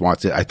somebody else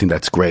wants it, I think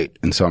that's great.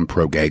 And so I'm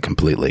pro-gay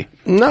completely.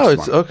 No,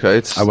 it's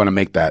okay. I want to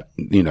make that,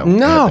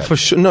 No, for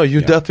sure. No,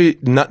 you definitely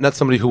not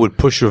somebody who would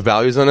push your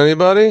values on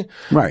anybody.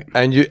 Right.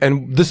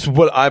 And this is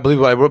what I believe.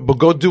 But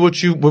go do what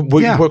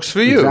works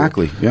for you.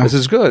 Exactly. Yeah. This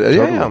is good.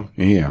 Totally.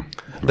 Yeah.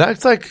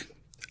 That's like,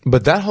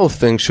 but that whole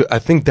thing I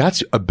think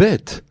that's a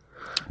bit.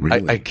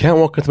 Really? I can't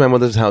walk into my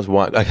mother's house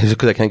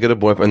because I can't get a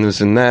boyfriend,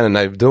 this and that, and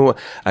I don't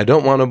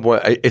want a boy.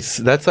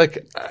 Something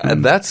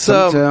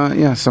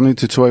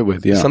to toy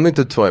with. Yeah, something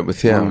to toy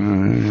with. Yeah,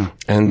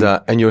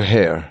 and your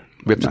hair.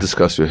 We have to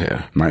discuss your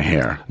hair. My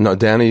hair. No,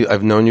 Danny,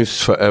 I've known you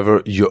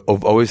forever. You've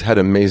always had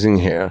amazing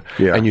hair.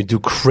 Yeah, and you do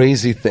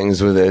crazy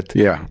things with it.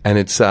 Yeah, and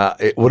it's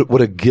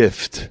what a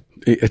gift.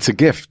 It's a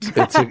gift.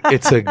 It's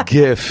a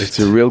gift. It's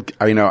a real.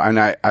 And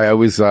I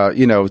always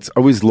it's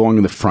always long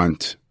in the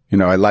front.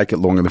 I like it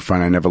long in the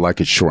front. I never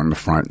like it short in the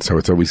front. So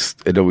it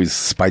always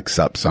spikes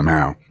up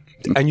somehow.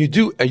 And you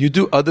do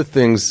other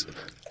things.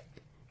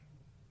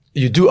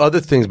 You do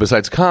other things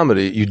besides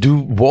comedy. You do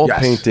wall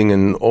painting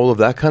and all of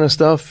that kind of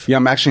stuff. Yeah,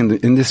 I'm actually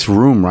in this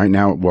room right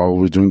now while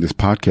we're doing this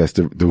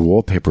podcast. The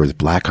wallpaper is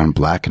black on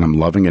black, and I'm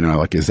loving it. And I'm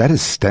like, is that a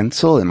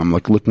stencil? And I'm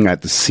like looking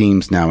at the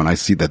seams now, and I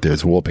see that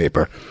there's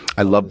wallpaper.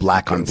 I love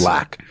black on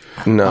black.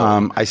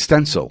 No, I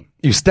stencil.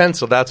 You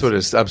stencil, that's what it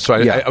is. I'm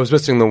sorry, I was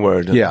missing the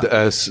word. Yeah,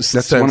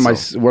 that's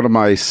one of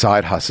my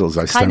side hustles.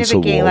 I kind stencil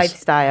of a gay walls.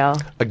 lifestyle.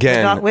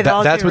 Again, with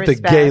that's what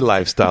respect. the gay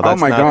lifestyle. That's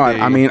oh my God!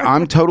 I mean,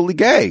 I'm totally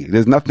gay.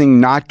 There's nothing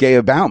not gay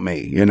about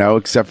me,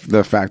 except for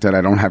the fact that I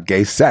don't have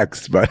gay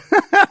sex. But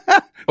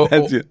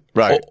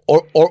right,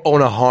 or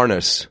own a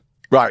harness.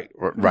 Right.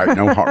 Right.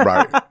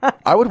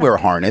 I would wear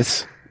a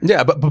harness.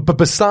 Yeah, but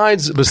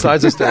besides the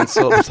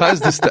stencil,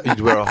 you'd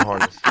wear a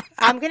harness.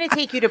 I'm going to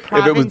take you to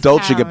Provincetown. If it was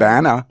Dolce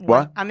Gabbana,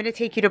 what? I'm going to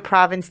take you to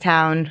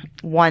Provincetown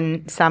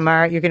one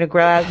summer. You're going to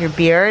grow out your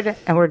beard,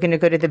 and we're going to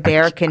go to the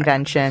bear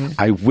convention.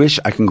 I wish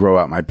I can grow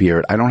out my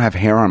beard. I don't have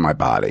hair on my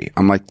body.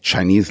 I'm like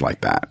Chinese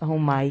like that. Oh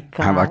my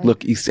God! I'm like,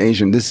 look, East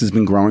Asian. This has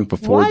been growing for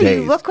 4 days.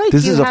 You look like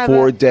this you is a have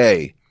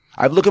 4-day.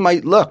 I've looked at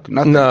my look.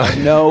 Nothing.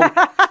 No.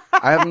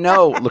 I have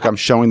no look. I'm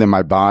showing them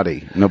my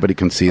body. Nobody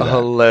can see that.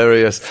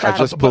 Hilarious. I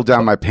just pulled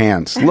down my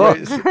pants. Look.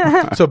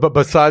 So, but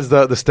besides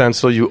the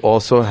stencil, you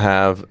also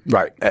have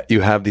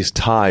You have these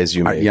ties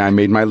you make. I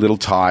made my little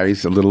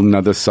ties.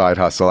 Another side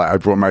hustle. I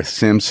brought my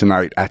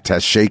Samsonite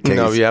attaché case.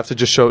 No, you have to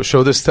just show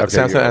this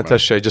Samsonite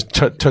attaché. Just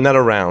turn that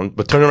around,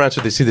 but turn around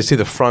so they see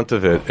the front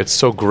of it. It's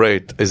so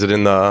great. Is it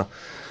in the?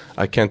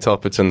 I can't tell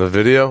if it's in the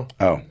video.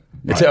 Oh.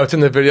 Right. It's in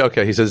the video.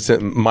 Okay, he says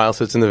Miles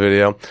says it's in the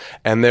video,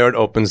 and there it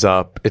opens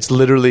up. It's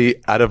literally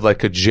out of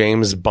like a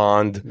James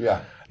Bond.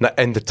 Yeah.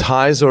 And the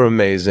ties are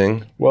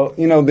amazing. Well,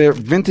 they're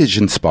vintage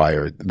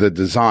inspired, the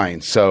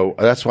design. So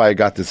that's why I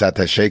got this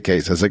attaché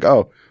case. I was like,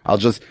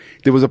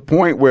 there was a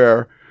point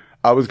where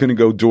I was going to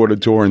go door to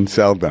door and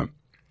sell them.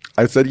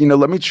 I said,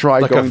 let me try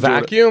like going a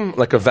vacuum,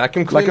 like a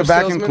vacuum cleaner, like a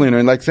vacuum salesman? cleaner.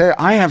 And like say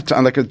I have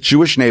like a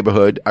Jewish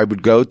neighborhood, I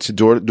would go to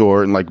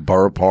door in like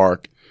Borough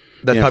Park.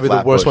 That's probably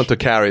the worst one to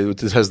carry.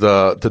 It has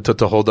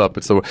to hold up.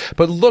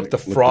 But look, the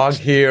frog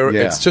here.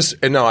 Yeah. It's just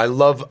I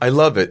love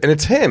it, and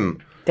it's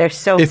him. They're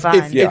so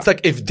fun. It's like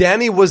if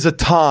Danny was a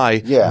tie,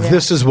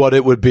 this is what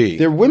it would be.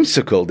 They're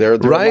whimsical. They're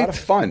right? A lot of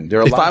fun.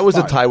 If I was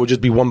a tie, it would just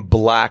be one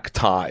black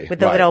tie with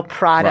the little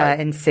Prada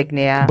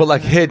insignia, but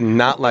like hidden,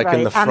 not like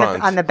in the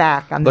front, on the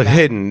back,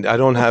 hidden. I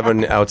don't have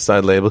an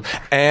outside label.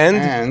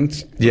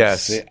 And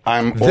yes,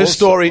 this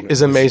story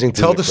is amazing.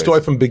 Tell the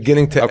story from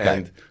beginning to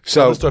end.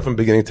 Tell the story from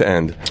beginning to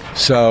end.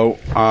 So,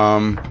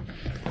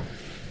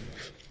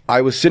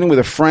 I was sitting with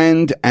a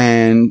friend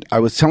and I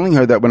was telling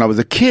her that when I was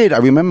a kid, I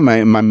remember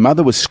my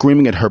mother was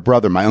screaming at her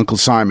brother, my Uncle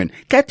Simon,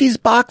 get these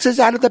boxes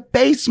out of the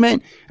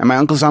basement. And my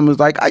Uncle Simon was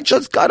like, I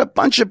just got a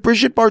bunch of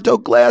Brigitte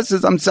Bardot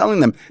glasses. I'm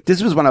selling them.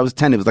 This was when I was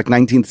 10. It was like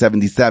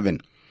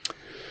 1977.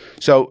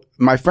 So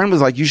my friend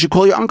was like, you should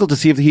call your uncle to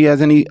see if he has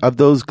any of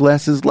those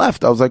glasses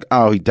left. I was like,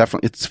 oh,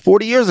 it's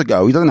 40 years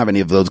ago. He doesn't have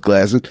any of those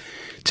glasses.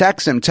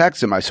 Text him.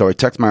 I saw her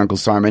text my Uncle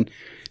Simon. Do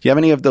you have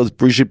any of those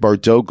Brigitte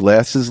Bardot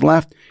glasses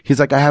left? He's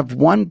like, I have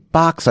one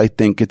box, I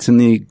think. It's in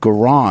the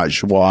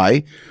garage.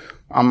 Why?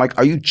 I'm like,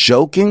 are you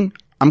joking?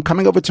 I'm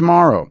coming over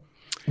tomorrow.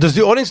 Does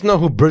the audience know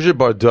who Brigitte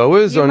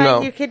Bardot is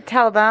no? You could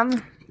tell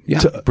them.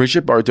 Yeah.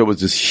 Brigitte Bardot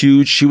was this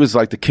huge, she was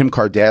like the Kim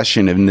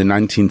Kardashian in the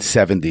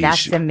 1970s.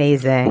 That's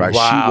amazing. Right.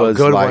 Wow. She was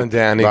good like, one,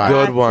 Danny. Right.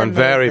 Good one. That's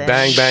Very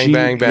amazing.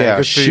 bang. Yeah, good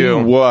for she you.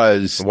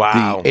 Was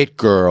the it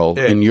girl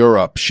in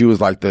Europe. She was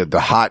like the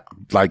hot,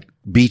 like,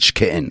 beach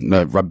kitten,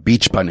 the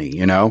beach bunny,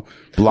 blonde,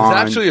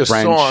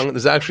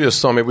 There's actually a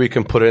song. Maybe we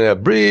can put it in there.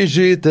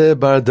 Brigitte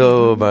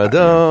Bardot.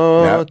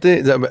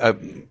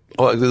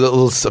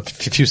 A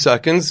few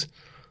seconds.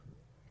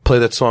 Play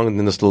that song and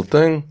then this little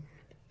thing.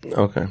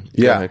 Okay.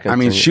 Yeah. I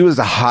mean, she was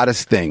the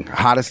hottest thing.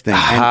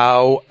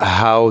 How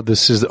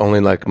this is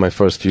only like my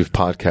first few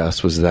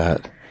podcasts was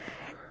that.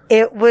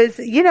 It was,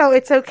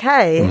 it's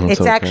okay. It's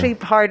okay. actually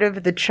part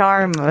of the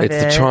charm of it.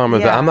 It's the charm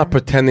of it. I'm not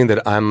pretending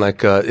that I'm like,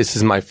 this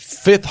is my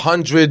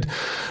 500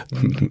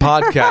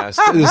 podcast.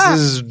 This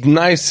is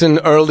nice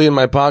and early in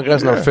my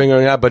podcast, and I'm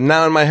figuring it out. But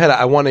now in my head,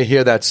 I want to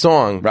hear that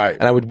song. Right.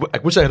 And I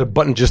wish I had a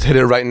button, just hit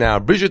it right now.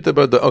 Brigitte de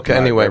Bardot. Okay,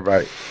 anyway.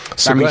 Right.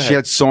 So I mean, she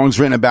had songs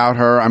written about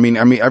her. I mean,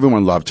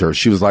 everyone loved her.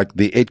 She was like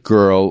the it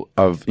girl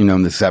of, in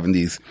the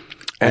 70s.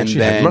 And she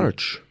had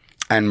merch.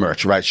 And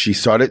merch, right.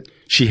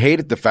 She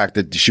hated the fact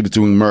that she was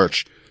doing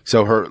merch.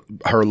 So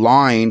her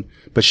line,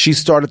 but she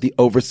started the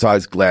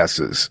oversized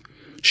glasses.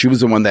 She was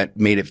the one that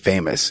made it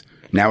famous.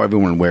 Now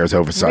everyone wears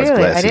oversized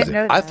glasses. I didn't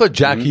know that. I thought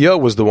Jackie O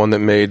was the one that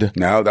made.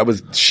 No, that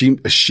was she.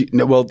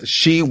 No, well,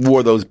 she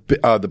wore those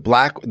the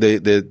black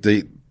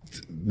the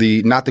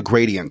not the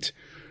gradient.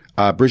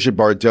 Brigitte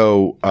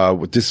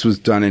Bardot. This was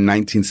done in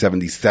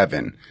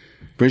 1977.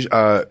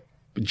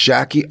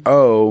 Jackie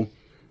O.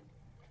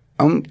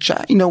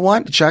 You know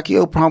what? Jackie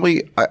O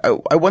probably.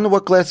 I wonder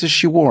what glasses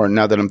she wore.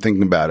 Now that I'm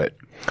thinking about it.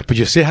 But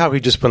you see how he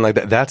just went like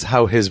that? That's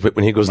how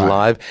when he goes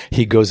live,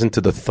 he goes into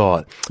the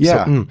thought.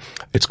 Yeah. So,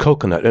 it's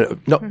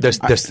coconut. No, there's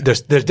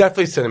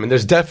definitely cinnamon.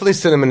 There's definitely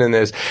cinnamon in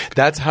this.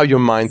 That's how your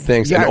mind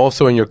thinks. Yeah. And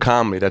also in your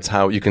comedy, that's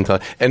how you can tell.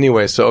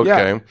 Anyway, so okay.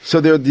 Yeah.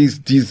 So there are these,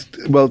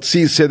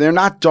 so they're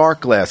not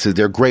dark glasses.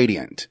 They're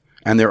gradient.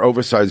 And they're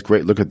oversized.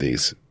 Great. Look at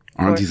these.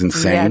 Aren't these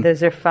insane? Yeah,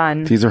 those are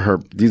fun. This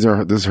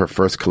is her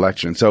first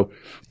collection. So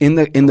in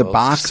the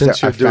box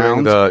since that you're I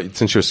found,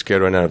 since you're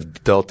scared right now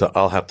of Delta,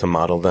 I'll have to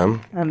model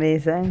them.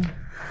 Amazing.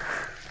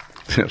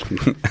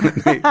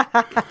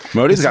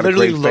 Modi's got a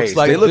great face.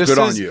 They look good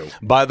on you.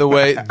 By the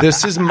way,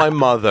 this is my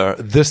mother.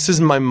 This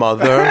is my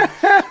mother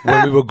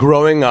when we were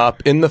growing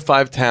up in the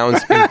 5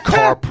 towns in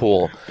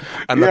carpool.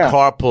 And the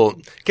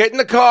carpool, get in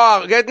the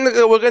car, we're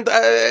going to,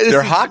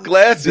 they're hot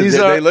glasses.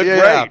 They look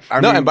great. I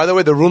mean, and by the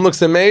way, the room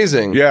looks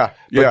amazing. Yeah.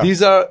 But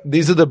these are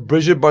the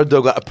Brigitte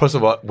Bardot glasses. First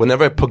of all,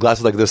 whenever I put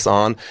glasses like this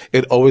on,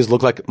 it always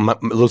looks like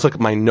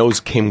my nose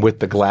came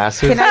with the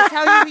glasses. Can I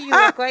tell you who you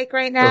look like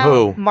right now?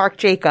 Who? Marc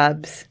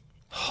Jacobs.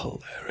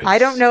 Hilarious. I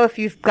don't know if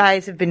you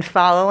guys have been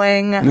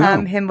following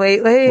him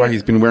lately. Why,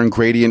 he's been wearing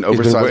gradient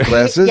oversized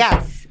glasses?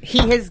 Yes. He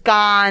has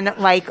gone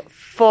like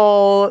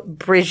full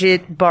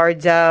Brigitte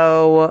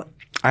Bardot.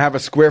 I have a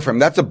square frame.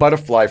 That's a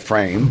butterfly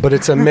frame. But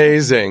it's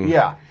amazing.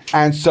 Yeah.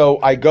 And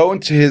so I go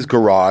into his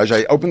garage.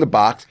 I open the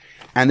box,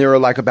 and there are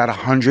like about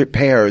 100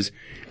 pairs.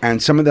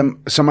 And some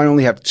I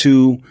only have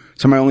 2.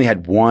 Some I only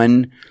had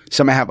 1.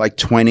 Some I have like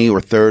 20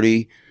 or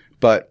 30.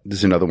 But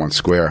there's another one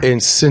square.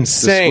 It's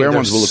insane. The square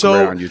ones will look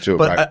rare on you too.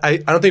 But right? I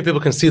don't think people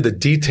can see the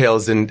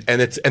details and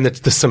it's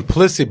the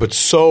simplicity, but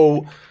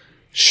so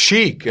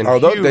chic and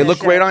huge. They look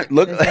great on.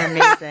 Look,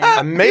 amazing.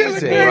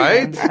 Amazing,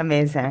 right?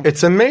 Amazing.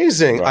 It's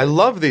amazing. Right. I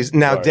love these.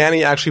 Now,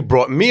 Danny actually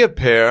brought me a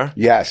pair.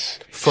 Yes,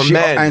 for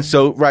men. And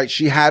so,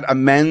 she had a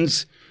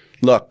men's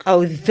look.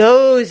 Oh,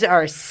 those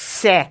are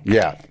sick.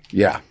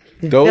 Yeah.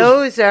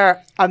 Those are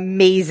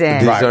amazing.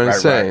 These are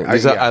insane.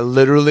 These are, I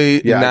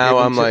literally now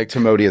I'm like to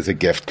Modi as a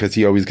gift because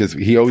he always gets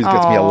me a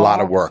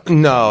lot of work. But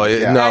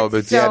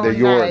they're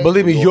yours. Nice.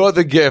 Believe me, you're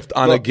the gift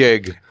on a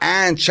gig.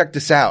 And check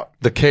this out.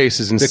 The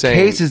case is insane. The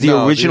case is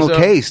the original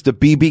case. The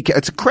BB case.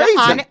 It's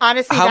crazy.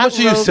 Honestly, how much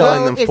are you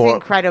selling them for? Is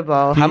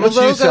incredible. How much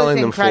are you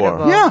selling them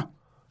for? Yeah.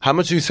 How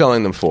much are you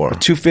selling them for?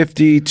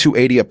 $250,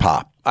 $280 a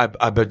pop. I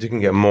bet you can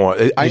get more.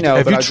 I know.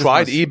 Have you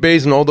tried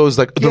eBay's and all those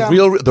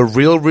the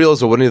real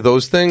reels or any of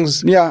those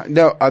things? Yeah,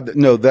 no.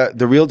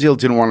 The Real Deal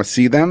didn't want to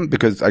see them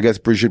because I guess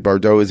Brigitte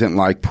Bardot isn't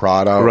like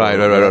Prada. Right.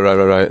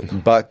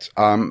 But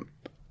I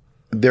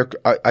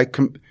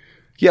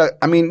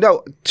mean,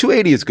 no,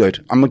 $280 is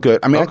good. I'm good.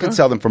 I mean, I could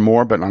sell them for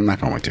more, but I'm not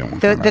going to.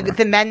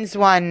 The men's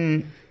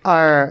one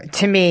are,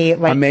 to me,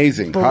 like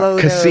amazing.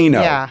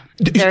 Casino. Yeah.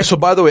 So,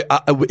 by the way,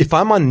 if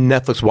I'm on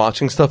Netflix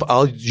watching stuff,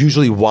 I'll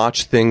usually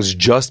watch things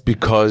just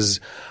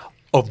because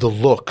of the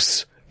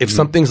looks. If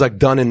something's like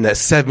done in the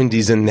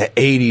 70s and the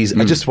 80s,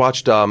 I just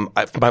watched my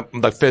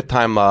 5th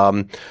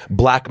time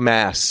Black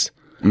Mass.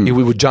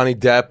 With Johnny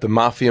Depp, the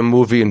mafia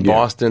movie in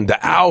Boston, the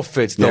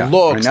outfits, the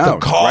looks, the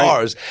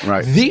cars.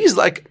 Right. These,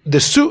 like, the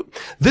suit,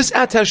 this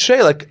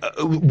attaché, like,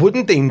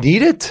 wouldn't they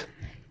need it?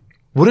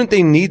 Wouldn't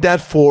they need that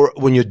for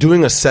when you're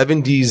doing a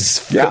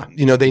 70s?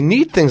 Yeah. They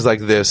need things like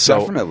this. So,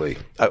 definitely.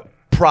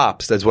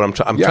 Props. That's what I'm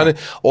trying. I'm trying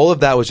to. All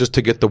of that was just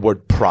to get the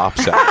word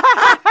props out.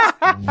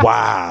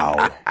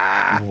 Wow.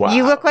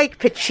 You look like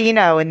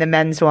Pacino in the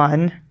men's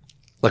one.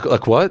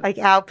 Like what? Like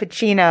Al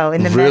Pacino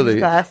in the men's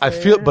glasses.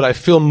 I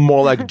feel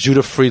more like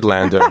Judah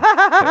Friedlander.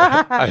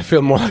 I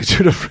feel more like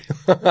Judah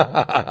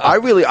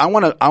Friedlander.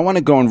 I want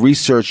to go and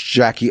research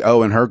Jackie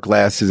O and her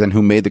glasses and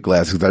who made the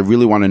glasses. I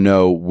really want to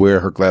know where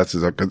her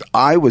glasses are because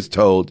I was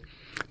told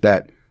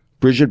that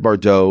Brigitte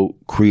Bardot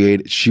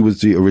she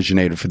was the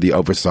originator for the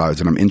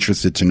oversized, and I'm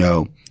interested to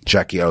know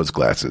Jackie O's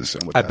glasses.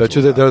 I bet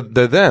you they're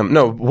them.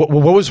 No, what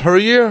was her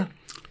year?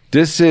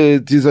 These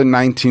are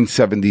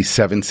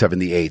 1977,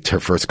 78, her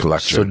first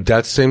collection. So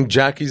that's same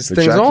Jackie's But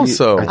things Jackie,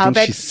 also. I think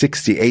she's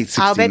 68,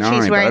 69. I'll bet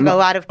she's wearing a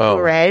lot of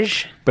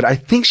courage. But I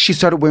think she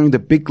started wearing the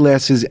big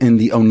glasses in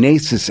the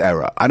Onassis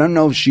era. I don't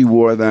know if she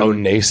wore them.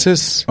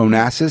 Onassis?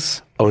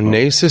 Onassis?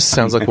 Onassis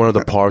sounds like one of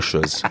the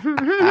Parshas.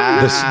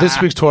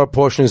 This week's Torah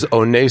portion is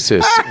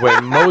Onassis,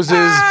 when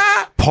Moses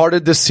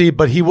parted the sea,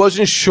 but he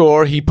wasn't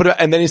sure. He put it,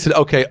 and then he said,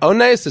 "Okay,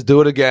 Onassis,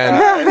 do it again."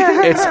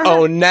 It's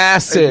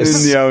Onassis.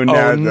 It's in the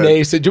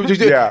Onassis.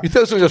 Onassis. Yeah. You thought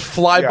it was going to just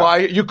fly by?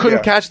 You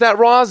couldn't catch that,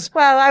 Roz?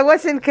 Well, I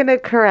wasn't going to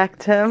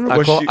correct him.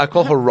 I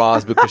call her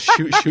Roz because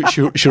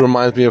she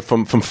reminds me of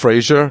from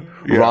Frasier.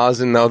 Yeah. Roz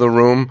in the other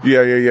room.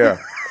 Yeah.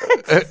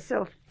 It's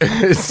so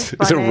Is it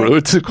funny.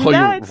 rude to call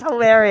No, you? it's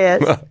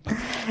hilarious.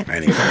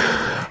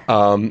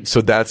 Anyway.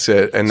 So that's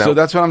it. And now, So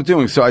that's what I'm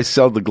doing. So I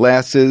sell the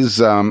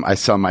glasses, I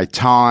sell my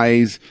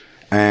ties,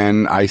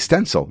 and I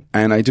stencil,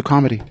 and I do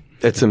comedy.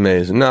 it's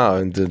amazing. No,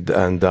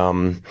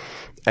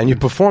 and you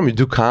perform, you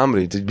do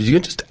comedy. You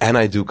just and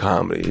I do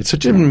comedy. It's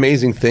such an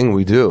amazing thing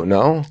we do.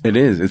 No, It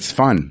is. It's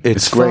fun.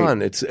 it's great.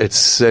 fun. It's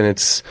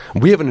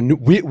we have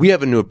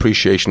a new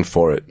appreciation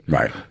for it,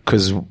 Right.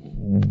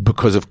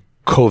 Because of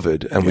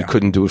COVID, and we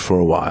couldn't do it for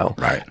a while.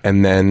 Right.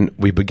 And then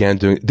we began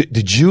doing.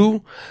 Did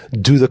you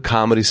do the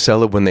Comedy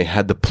Cellar when they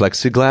had the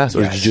plexiglass,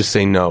 or did you Yes. just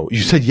say no?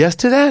 You said yes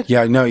to that.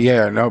 Yeah,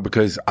 no,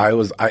 because I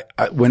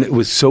when it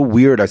was so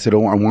weird, I said,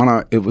 "Oh, I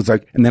wanna." It was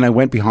like, and then I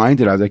went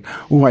behind it. I was like,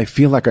 "Oh, I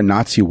feel like a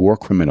Nazi war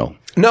criminal."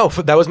 No,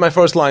 that was my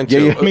first line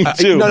too. Yeah, me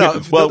too.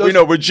 No. Well, we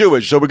know we're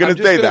Jewish, so we're going I'm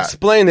to just say gonna that.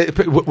 explain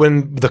it.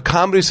 When the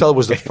Comedy Cellar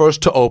was the first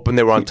to open,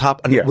 they were on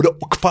top and Yeah.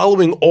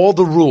 following all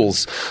the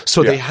rules.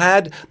 So they Yeah.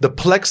 had the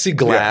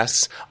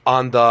plexiglass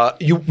on the.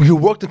 You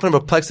worked in front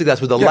of a plexiglass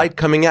with the light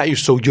coming at you,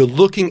 so you're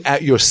looking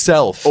at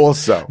yourself.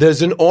 Also.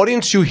 There's an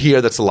audience you hear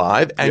that's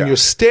live, and Yeah. you're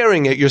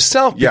staring at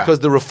yourself because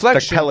the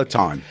reflection. The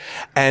Peloton.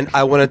 And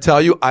I want to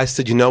tell you, I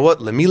said, you know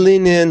what? Let me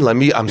lean in.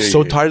 I'm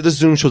so tired of the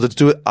Zoom shows. Let's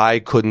do it. I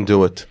couldn't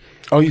do it.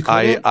 Oh, you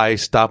couldn't? I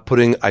stopped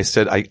putting. I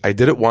said I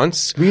did it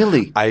once.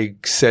 Really? I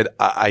said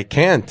I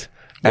can't.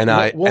 And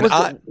Why?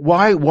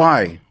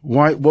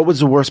 What was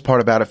the worst part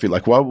about it for you?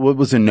 Like, what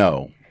was a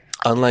no?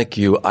 unlike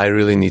you, I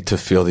really need to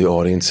feel the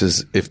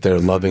audiences if they're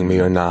loving me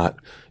or not.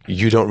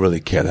 You don't really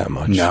care that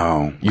much.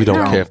 No, you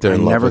don't care if they're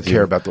in love with you. I never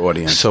care about the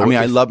audience. So I mean,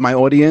 I love my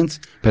audience,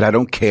 but I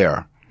don't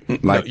care.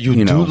 Like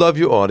you do love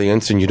your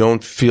audience, and you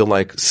don't feel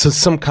like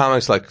some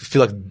comics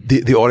feel like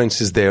the audience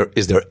is their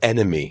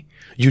enemy.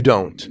 You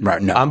don't.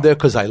 Right, no. I'm there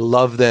because I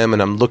love them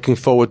and I'm looking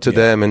forward to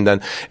them. And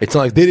then it's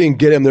not like they didn't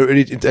get him. They're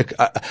idiots.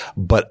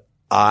 But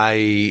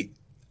I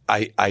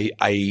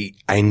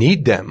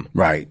need them.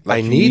 Right.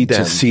 Like I need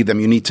them to see them.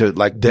 You need to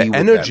the be with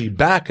energy them.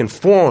 back and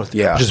forth.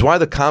 Yeah. Which is why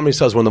the Comedy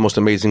Cellar is one of the most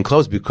amazing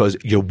clubs, because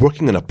you're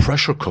working in a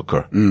pressure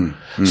cooker.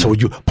 So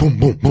you boom,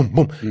 boom, boom,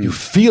 boom. You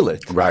feel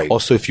it. Right.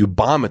 Also, if you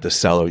bomb at the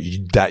Cellar,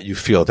 you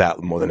feel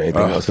that more than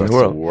anything else in That's the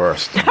world. the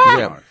worst.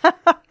 Yeah.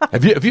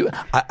 Have you?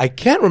 I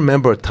can't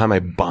remember a time I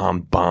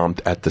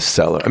bombed at the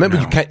Cellar. I remember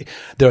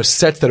there are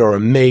sets that are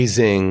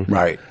amazing.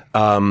 Right.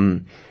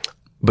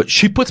 But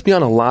she puts me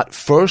on a lot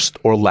first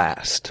or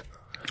last,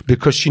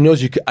 because she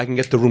knows I can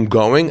get the room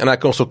going, and I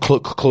can also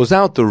close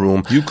out the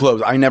room. You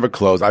close. I never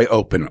close. I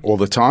open all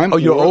the time. Oh,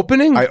 you're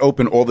opening? I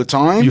open all the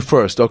time. You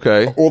first,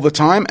 okay. all the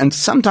time, and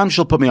sometimes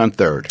she'll put me on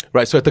third.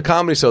 Right, so at the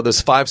Comedy Cellar, there's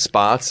 5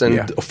 spots,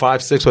 and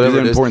 5, 6, whatever These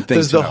are it is. important things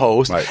There's to the know.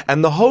 host, Right.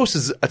 and the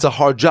host it's a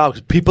hard job,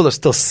 'cause people are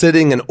still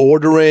sitting and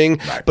ordering,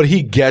 but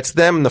he gets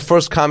them, and the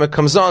first comic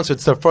comes on, so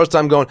it's their first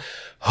time going,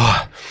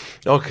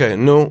 okay,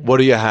 no, what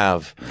do you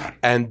have?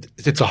 And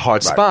it's a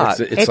hard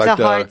spot. It's like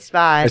a hard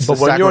spot. It's But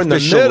the when you're in the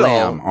sacrificial middle,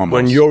 lamb, almost.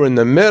 when you're in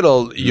the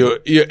middle, you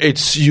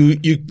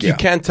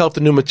can't tell if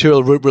the new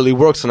material really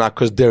works or not,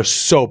 because they're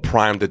so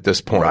primed at this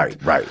point.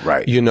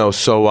 Right. You know,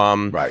 so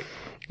Right.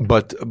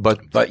 But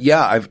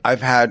yeah,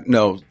 I've had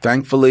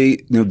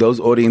thankfully, those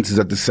audiences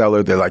at the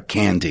Cellar, they're like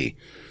candy.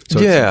 So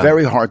Yeah. it's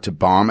very hard to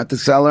bomb at the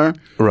Cellar.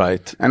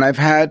 right, And I've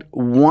had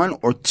 1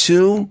 or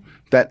 2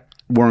 that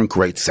weren't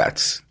great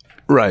sets.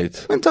 right,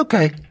 It's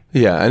okay.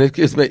 yeah, and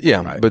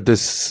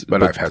it's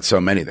But I've had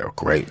so many that were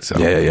great. So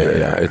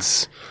yeah.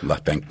 It's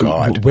thank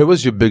God. Where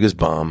was your biggest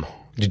bomb?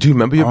 Did you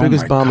remember your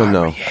biggest my bomb God, or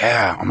no?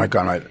 Yeah. Oh my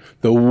God.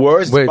 The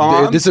worst Wait,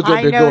 bomb. this is a good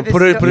I big know one. this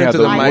Put it story. into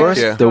the I mic. know worst,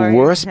 this Yeah. the story.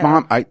 worst No.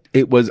 bomb.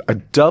 It was a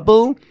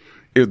double.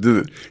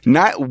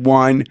 Not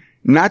 1,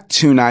 not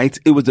 2 nights.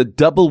 It was a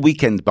double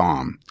weekend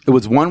bomb. It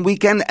was 1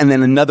 weekend and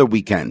then another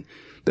weekend.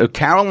 The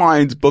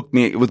Carolines booked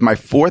me. It was my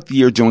 4th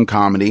year doing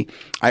comedy.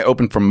 I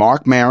opened for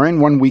Mark Maron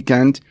 1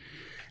 weekend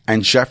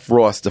and Jeff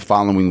Ross the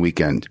following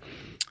weekend.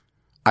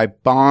 I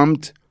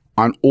bombed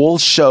on all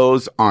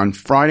shows on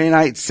Friday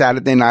night,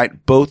 Saturday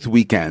night, both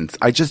weekends.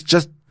 I just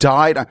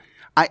died.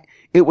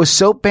 It was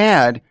so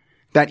bad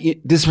that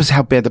this was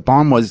how bad the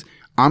bomb was.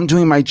 I'm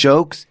doing my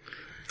jokes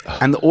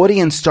and the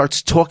audience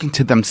starts talking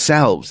to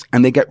themselves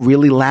and they get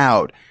really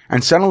loud.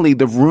 And suddenly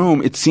the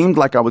room, it seemed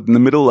like I was in the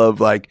middle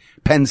of like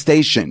Penn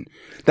Station.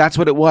 That's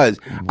what it was.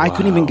 Wow. I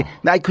couldn't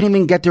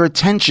even get their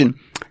attention.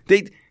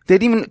 They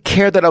didn't even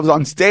care that I was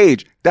on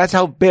stage. That's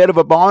how bad of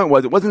a bomb it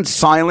was. It wasn't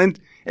silent.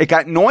 It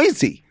got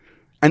noisy.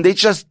 And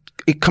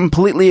it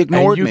completely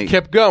ignored me. And you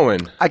kept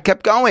going. I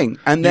kept going.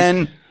 And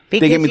then they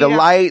gave me the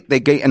light.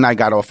 And I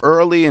got off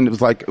early, and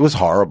it was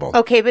horrible.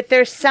 Okay, but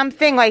there's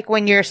something like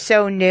when you're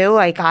so new,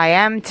 like I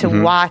am, to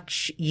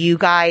watch you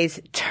guys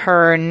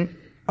turn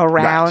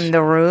around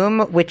the room,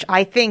 which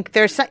I think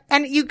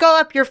and you go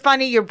up, you're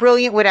funny, you're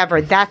brilliant,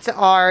 whatever. That's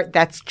art.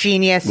 That's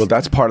genius. Well,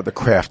 that's part of the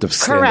craft of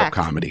stand-up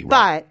comedy.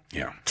 Right?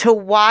 But to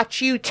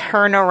watch you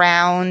turn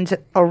around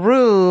a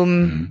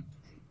room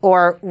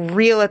or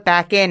reel it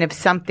back in if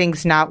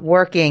something's not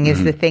working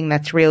is the thing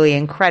that's really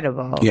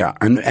incredible. Yeah.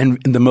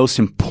 And the most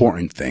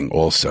important thing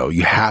also,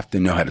 you have to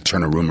know how to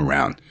turn a room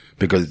around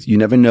because you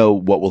never know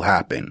what will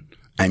happen.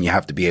 And you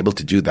have to be able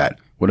to do that.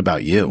 What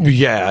about you?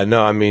 Yeah,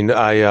 no, I mean, one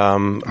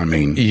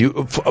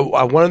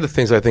of the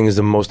things I think is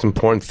the most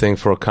important thing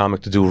for a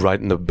comic to do right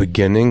in the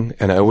beginning,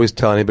 and I always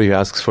tell anybody who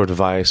asks for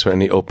advice or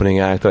any opening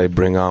act that I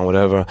bring on,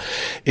 whatever,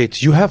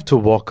 it's you have to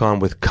walk on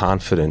with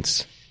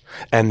confidence.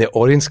 And the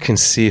audience can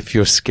see if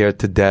you're scared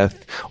to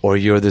death or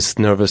you're this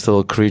nervous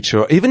little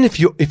creature. Even if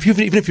you're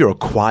a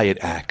quiet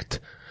act,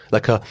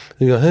 like one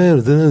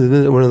of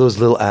those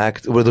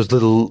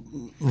little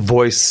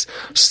voice,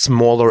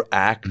 smaller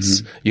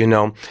acts,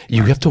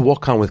 you have to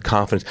walk on with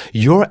confidence.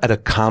 You're at a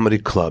comedy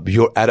club.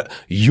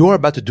 You're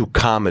about to do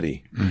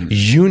comedy.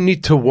 You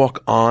need to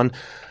walk on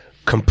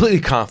completely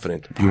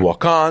confident. You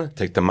walk on,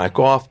 take the mic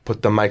off,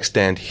 put the mic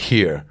stand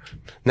here.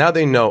 Now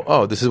they know,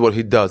 oh, this is what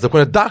he does. Like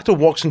when a doctor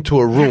walks into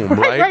a room,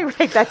 right?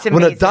 Right. That's amazing.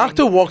 When a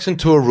doctor walks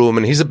into a room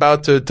and he's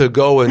about to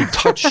go and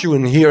touch you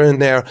and here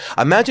and there,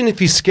 imagine if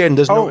he's scared and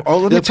doesn't know. Oh,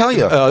 let me tell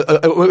you.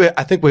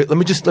 Wait, let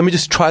me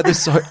just try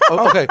this.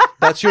 Okay,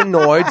 that's your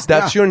noids.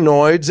 That's your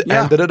noids.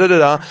 Yeah. And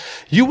da-da-da-da-da.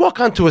 You walk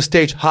onto a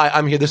stage, hi,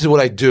 I'm here. This is what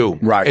I do.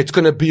 Right. It's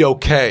going to be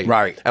okay.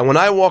 Right. And when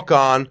I walk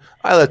on,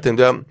 I let them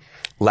do.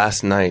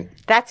 Last night.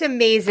 That's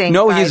amazing.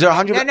 No, he's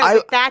 100.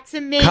 No, that's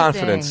amazing.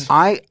 Confidence.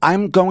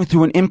 I'm going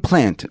through an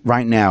implant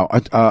right now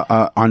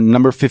on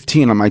number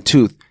 15 on my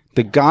tooth.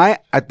 The guy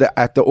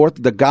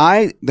the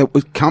guy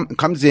that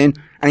comes in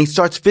and he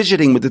starts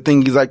fidgeting with the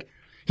thing. He's like,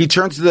 he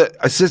turns to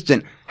the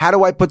assistant. How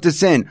do I put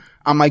this in?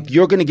 I'm like,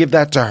 you're going to give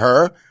that to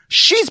her?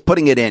 She's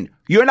putting it in.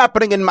 You're not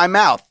putting it in my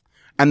mouth.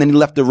 And then he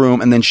left the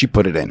room, and then she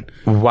put it in.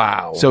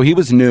 Wow. So he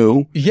was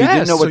new. Yes. He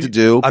didn't know what to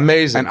do.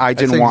 Amazing. And I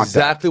didn't want that. That's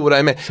exactly what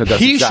I meant. So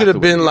he should have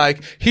been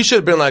like,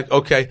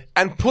 okay,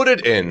 and put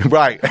it in.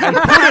 Right. And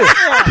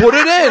put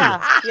it in.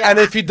 Yeah. And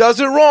if he does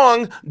it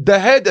wrong, the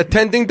head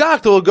attending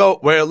doctor will go,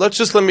 well, let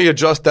me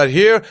adjust that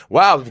here.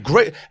 Wow,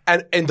 great.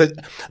 And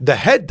the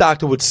head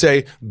doctor would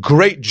say,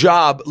 great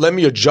job. Let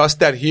me adjust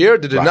that here.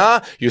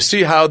 Right. You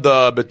see how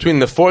between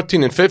the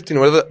 14 and 15,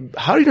 whatever,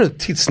 how do you know the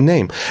teeth's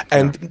name?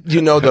 And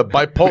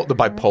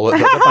the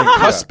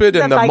bicuspid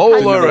and the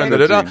molar and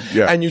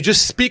and you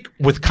just speak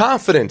with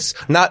confidence.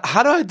 Not,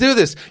 how do I do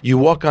this? You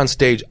walk on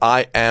stage.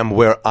 I am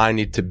where I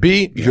need to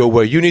be. You're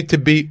where you need to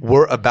be.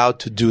 We're about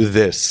to do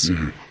this.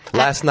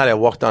 Last night I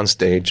walked on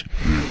stage.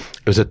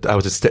 I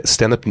was at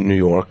stand-up in New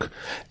York,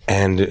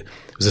 and it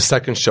was a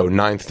second show,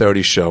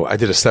 9:30 show. I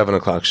did a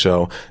 7:00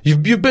 show.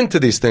 You've been to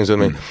these things with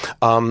me.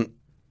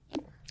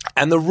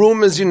 And the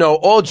room is,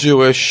 all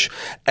Jewish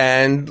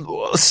and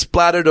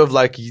splattered of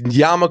like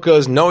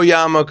yarmulkes, no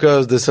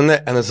yarmulkes, this and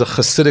that. And there's a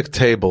Hasidic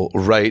table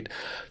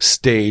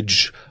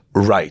stage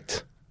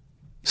right.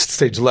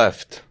 Stage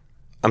left.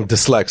 I'm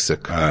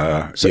dyslexic.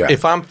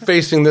 If I'm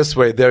facing this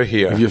way, they're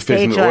here. You're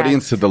facing the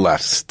audience to the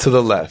left. To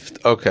the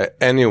left. Okay.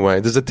 Anyway,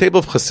 there's a table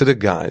of Hasidic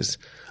guys.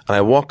 And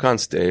I walk on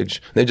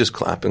stage. They're just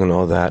clapping and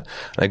all that.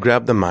 And I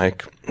grab the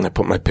mic and I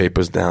put my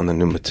papers down, the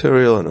new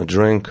material and a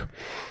drink.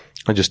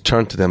 I just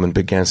turned to them and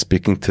began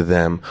speaking to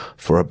them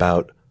for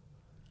about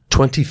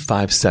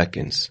 25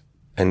 seconds.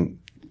 And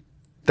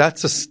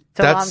that's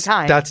a long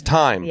time. That's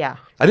time. Yeah.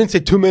 I didn't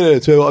say 2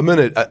 minutes, a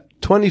minute.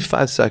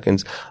 25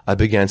 seconds, I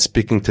began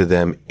speaking to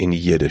them in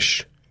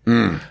Yiddish.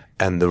 And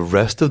the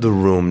rest of the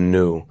room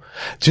knew.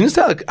 Do you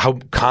understand how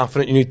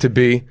confident you need to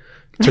be?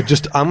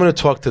 I'm going to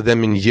talk to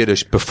them in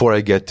Yiddish before I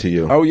get to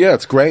you. Oh, yeah,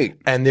 it's great.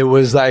 And it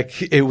was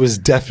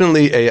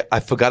definitely I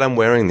forgot I'm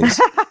wearing these.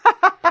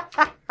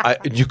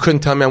 You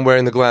couldn't tell me I'm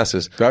wearing the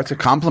glasses. That's a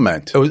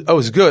compliment. It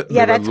was good.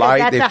 Yeah, they were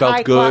light. They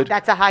felt good.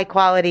 That's a high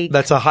quality.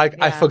 That's a high.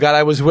 Yeah. I forgot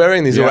I was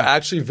wearing these. They were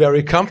actually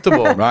very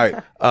comfortable. Right.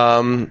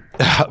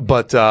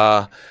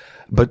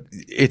 But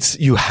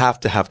you have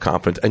to have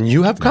confidence, and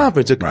you have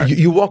confidence. Right.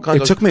 You walk on.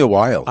 It took me a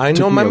while. I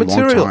know my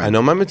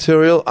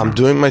material. I'm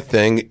doing my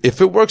thing. If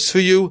it works for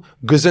you,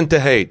 gesundheit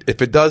hate.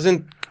 If it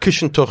doesn't,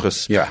 kishen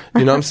tuchus. Yeah.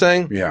 You know what I'm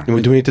saying? Yeah.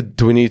 Do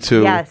we need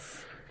to?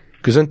 Yes.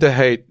 Gesundheit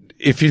hate.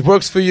 if it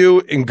works for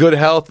you, in good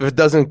health. If it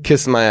doesn't,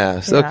 kiss my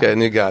ass. Yeah. Okay,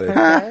 and you got it.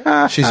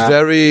 Okay.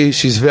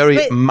 She's very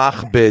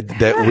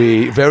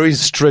machbid, very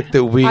strict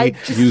that we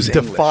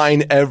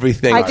define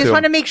everything. I just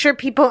want to make sure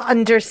people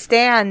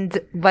understand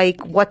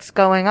like what's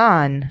going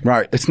on.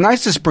 Right. It's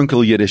nice to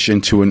sprinkle Yiddish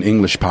into an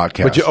English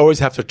podcast. But you always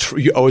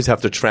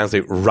have to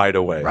translate right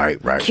away.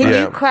 Right. Can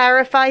you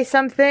clarify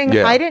something?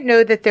 Yeah. I didn't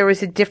know that there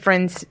was a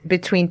difference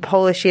between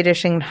Polish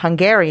Yiddish and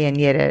Hungarian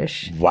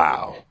Yiddish.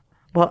 Wow.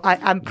 Well,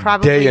 I'm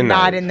probably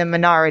not in the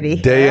minority.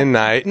 Day and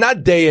night,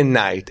 not day and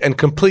night, and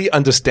completely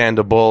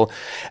understandable.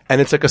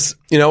 And it's like it's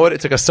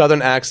like a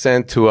Southern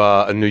accent to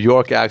a New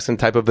York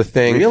accent type of a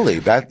thing. Really?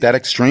 That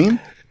extreme?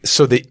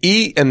 So the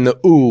E and the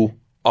U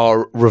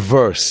are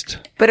reversed.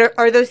 But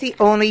are those the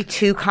only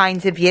two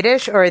kinds of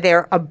Yiddish, or are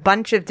there a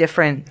bunch of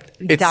different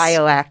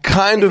dialects?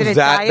 Kind of that.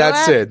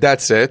 Dialect?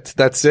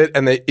 That's it.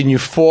 And you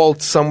fall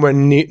somewhere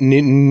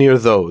near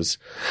those.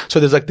 So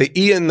there's like the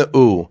E and the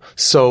U.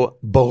 So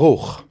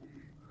Baruch.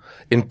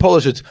 In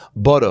Polish, it's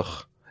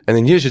Baruch. And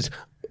in Yiddish, it's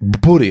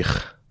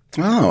Burich.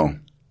 Oh.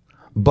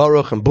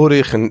 Baruch and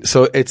Burich. And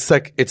so it's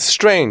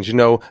strange,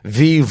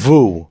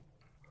 Vivu.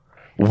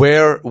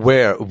 Where,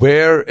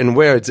 and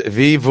where. It's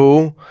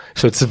Vivu.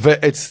 So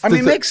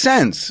it makes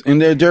sense. And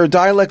there are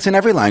dialects in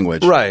every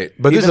language. Right.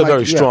 But this is a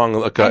very strong.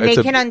 And they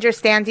can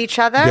understand each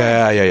other?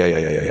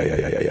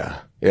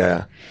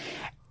 Yeah.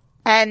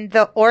 And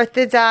the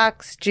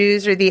Orthodox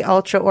Jews or the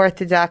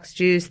ultra-Orthodox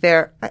Jews,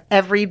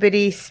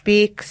 everybody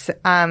speaks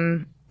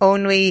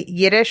only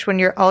Yiddish when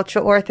you're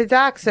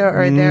ultra-Orthodox?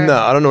 Or No,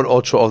 I don't know what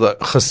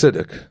ultra-Orthodox.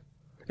 Hasidic.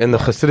 In the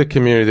Hasidic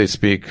community, they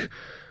speak.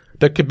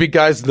 There could be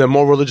guys that are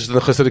more religious in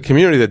the Hasidic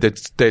community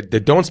that they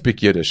don't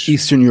speak Yiddish.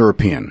 Eastern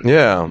European.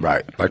 Yeah.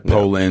 Right. Like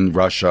Poland,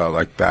 Russia,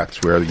 like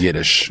that's where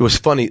Yiddish. It was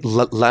funny.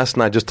 Last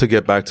night, just to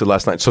get back to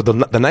last night. So the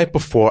night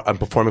before, I'm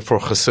performing for a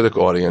Hasidic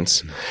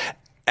audience.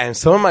 And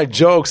some of my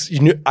jokes,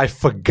 I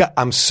forgot.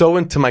 I'm so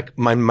into my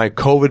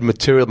COVID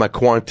material, my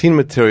quarantine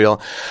material.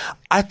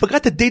 I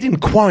forgot that they didn't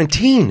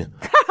quarantine.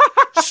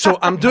 So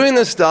I'm doing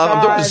this stuff.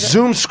 I'm doing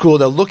Zoom school.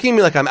 They're looking at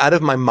me like I'm out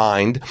of my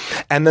mind.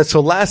 And then so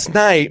last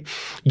night,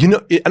 I don't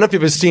know if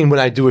you've ever seen when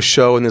I do a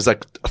show and there's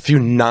like a few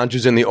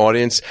non-Jews in the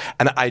audience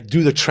and I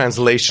do the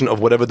translation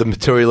of whatever the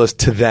material is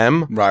to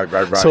them. Right.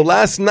 So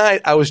last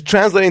night I was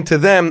translating to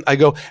them. I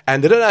go,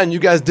 and you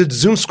guys did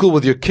Zoom school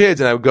with your kids.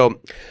 And I would go,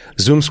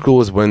 Zoom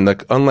school is when,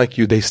 like, unlike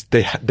you,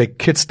 the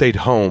kids stayed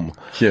home.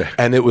 Yeah.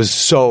 And it was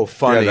so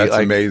funny. Yeah,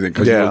 that's amazing.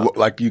 Cause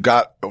you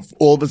got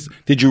all this.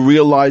 Did you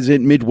realize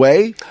it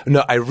midway?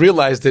 No, I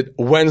realized it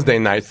Wednesday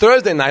night.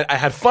 Thursday night, I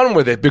had fun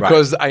with it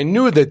because I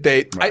knew that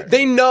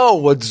they know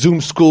what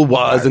Zoom school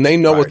was and they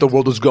know what the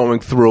world was going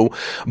through,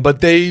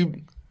 but they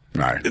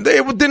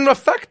didn't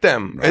affect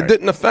them. Right. It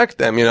didn't affect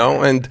them,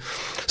 and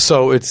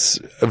so it's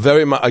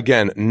very much,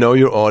 again, know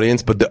your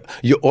audience, but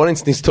your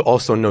audience needs to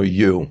also know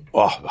you.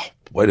 Oh,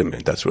 wait a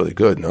minute. That's really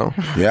good, no?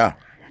 Yeah.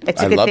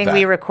 It's a good thing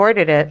we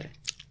recorded it.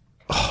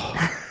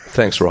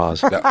 Thanks,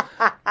 Roz.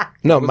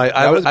 No,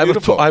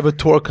 I have a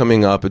tour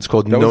coming up. It's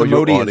called Know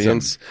Your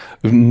Audience.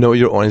 Know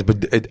Your Audience,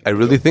 but I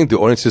really think the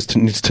audience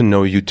needs to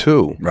know you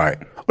too. Right.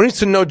 Or needs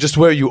to know just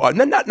where you are,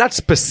 not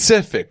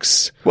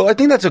specifics. Well, I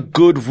think that's a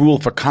good rule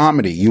for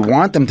comedy. You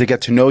want them to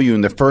get to know you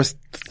in the first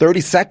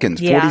 30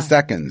 seconds, 40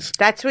 seconds.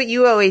 That's what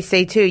you always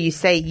say too. You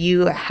say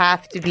you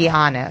have to be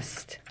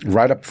honest.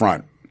 Right up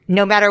front.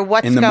 No matter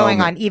what's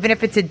going on, even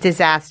if it's a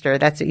disaster,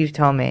 that's what you've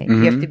told me.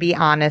 Mm-hmm. You have to be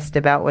honest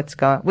about what's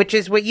going on, which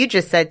is what you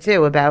just said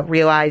too, about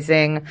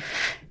realizing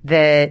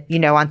that,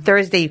 on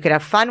Thursday you could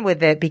have fun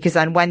with it because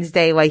on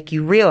Wednesday, like,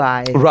 you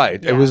realize.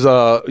 Right. Yeah. It was,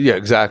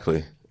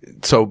 exactly.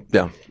 So,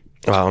 yeah.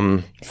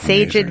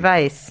 Sage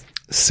advice.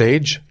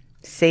 Sage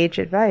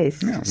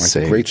advice.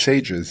 Yeah, great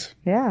sages.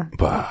 Yeah.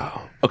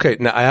 Wow. Okay.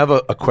 Now I have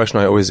a question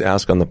I always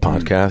ask on the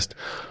podcast.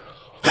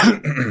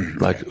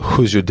 Like,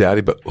 who's your daddy,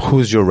 but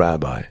who's your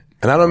rabbi?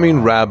 And I don't mean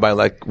rabbi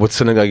like what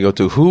synagogue you go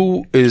to.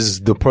 Who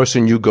is the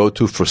person you go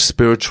to for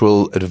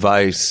spiritual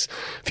advice?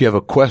 If you have a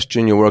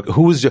question,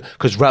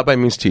 because rabbi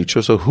means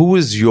teacher. So who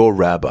is your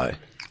rabbi?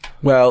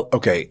 Well,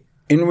 okay.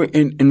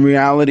 In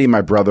reality,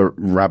 my brother,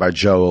 Rabbi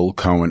Joel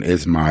Cohen,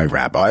 is my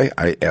rabbi.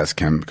 I ask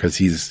him because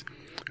he's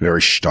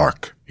very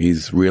stark.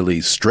 He's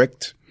really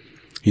strict.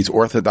 He's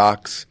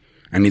orthodox,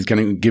 and he's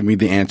going to give me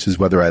the answers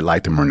whether I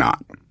like them or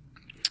not.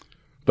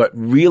 But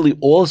really,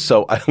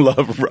 also,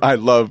 I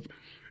love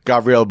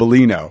Gabriel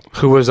Bellino,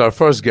 who was our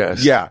first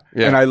guest. Yeah.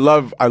 And I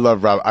love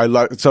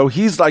Rabbi. So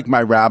he's like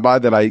my rabbi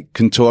that I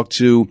can talk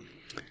to,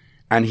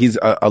 and he's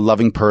a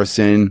loving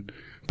person.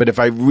 But if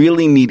I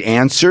really need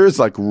answers,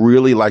 like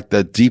really like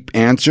the deep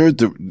answers,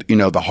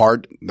 the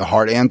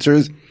hard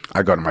answers,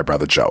 I go to my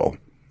brother Joel.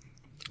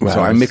 Wow.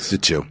 So I mix the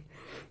two.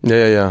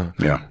 Yeah.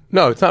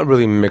 No, it's not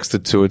really mixed the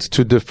two. It's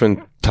two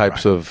different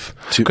types of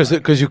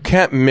because you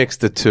can't mix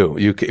the two.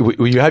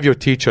 You have your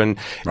teacher, and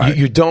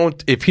you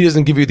don't. If he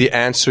doesn't give you the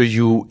answer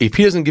you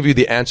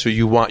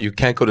want, you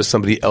can't go to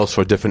somebody else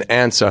for a different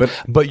answer.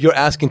 But you're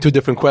asking two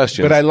different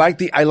questions. But I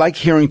like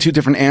hearing two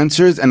different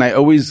answers, and I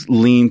always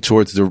lean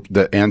towards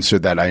the answer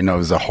that I know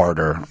is a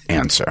harder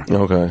answer.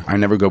 Okay, I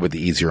never go with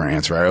the easier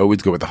answer. I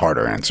always go with the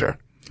harder answer.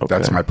 Okay.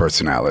 That's my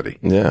personality.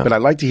 Yeah, but I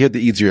like to hear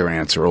the easier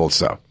answer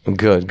also.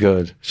 Good.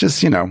 It's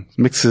just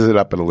mixes it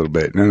up a little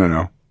bit.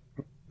 No.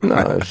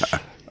 Nice.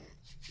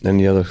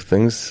 Any other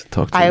things?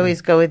 I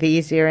always go with the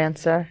easier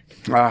answer.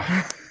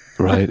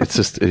 Right. It's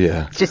just,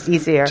 It's just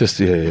easier.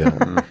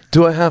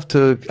 Do I have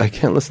to, I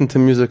can't listen to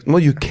music? Well,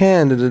 you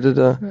can.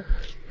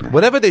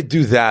 Whenever they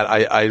do that,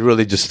 I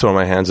really just throw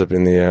my hands up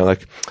in the air.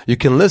 Like, you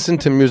can listen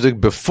to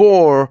music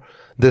before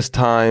this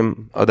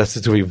time. Oh, that's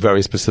just going to be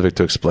very specific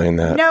to explain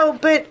that. No,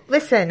 but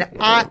listen,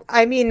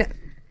 I mean,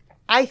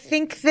 I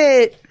think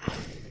that,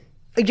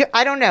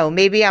 I don't know.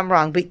 Maybe I'm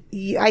wrong, but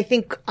I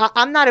think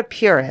I'm not a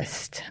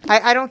purist.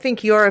 I don't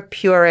think you're a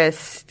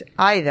purist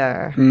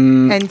either.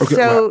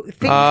 No,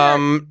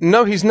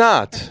 he's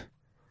not.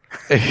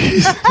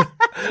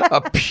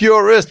 A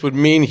purist would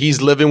mean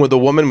he's living with a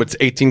woman with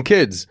 18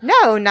 kids.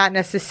 No, not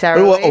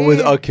necessarily. Or with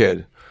a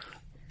kid.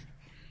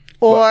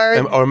 Or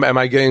am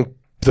I getting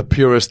the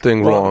purist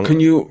thing wrong? Can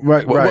you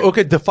right?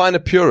 Okay, define a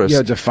purist.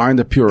 Yeah, define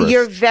the purist.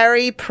 You're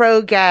very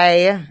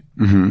pro-gay.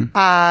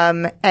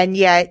 Mm-hmm. And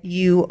yet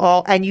you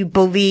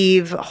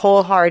believe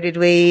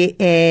wholeheartedly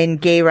in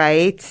gay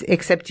rights,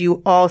 except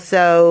you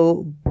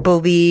also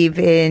believe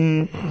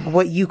in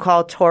what you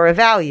call Torah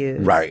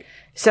values. Right.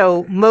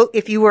 So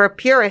if you were a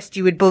purist,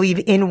 you would believe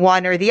in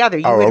one or the other.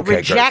 You would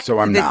reject. So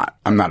I'm not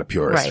a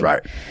purist,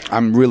 right?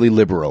 I'm really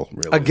liberal.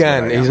 Really,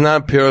 again, he's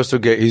not a purist or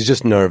gay. He's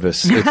just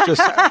nervous. It's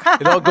just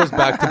it all goes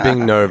back to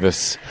being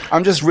nervous.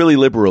 I'm just really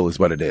liberal, is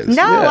what it is.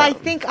 No, yeah. I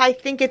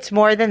think it's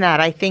more than that.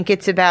 I think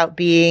it's about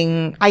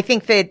being. I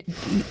think that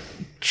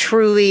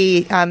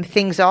truly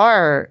things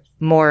are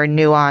more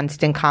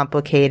nuanced and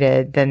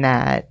complicated than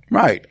that.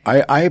 Right.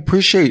 I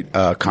appreciate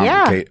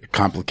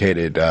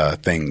complicated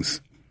things.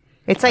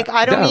 It's like,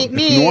 I don't need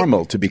me. It's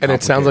normal to be complicated.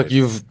 And it sounds like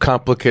you've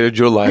complicated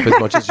your life as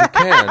much as you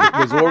can. It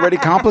was already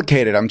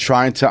complicated. I'm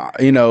trying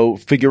to,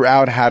 figure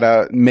out how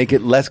to make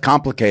it less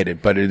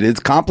complicated, but it is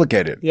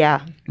complicated.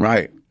 Yeah.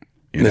 Right.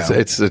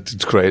 It's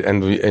great.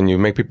 And you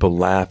make people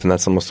laugh, and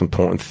that's the most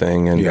important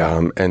thing. And,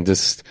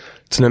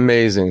 it's an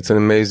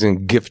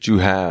amazing gift you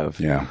have.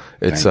 Yeah.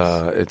 I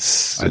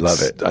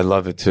love it. I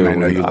love it too. And I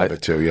know you love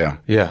it too. Yeah.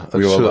 Yeah.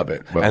 We all love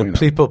it. And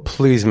people,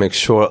 please make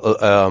sure,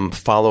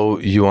 follow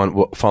you on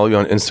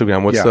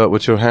Instagram.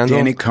 What's your handle?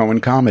 Danny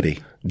Cohen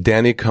Comedy.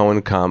 Danny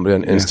Cohen Comedy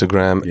on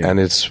Instagram, and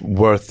it's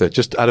worth it.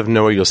 Just out of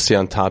nowhere, you'll see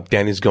on top,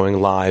 Danny's going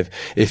live.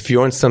 If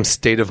you're in some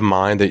state of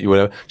mind that you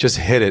would just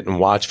hit it and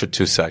watch for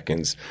 2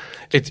 seconds.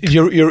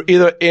 You're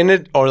either in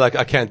it or like,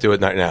 I can't do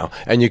it right now,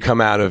 and you come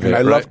out of it. And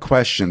I love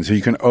questions, so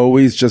you can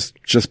always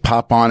just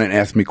pop on and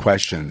ask me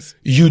questions.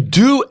 You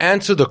do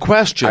answer the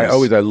questions.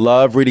 I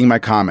love reading my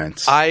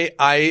comments. I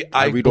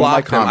read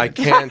block all my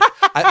them. comments.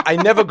 I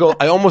can't.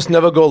 I almost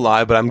never go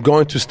live, but I'm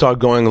going to start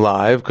going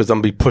live because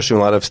I'm be pushing a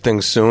lot of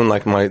things soon,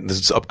 like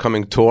this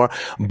upcoming tour.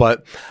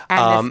 But this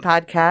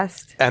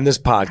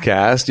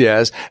podcast,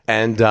 yes,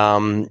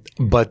 and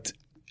but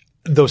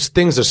those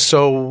things are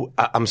so.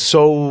 I'm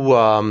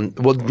so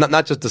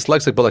not just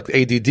dyslexic, but like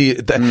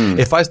ADD.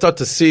 If I start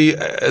to see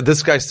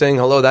this guy saying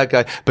hello, that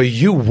guy, but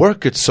you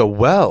work it so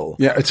well.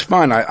 Yeah, it's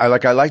fun. I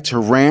like to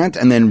rant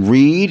and then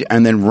read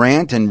and then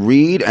rant and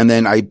read and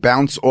then I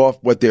bounce off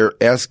what they're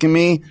asking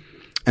me.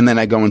 And then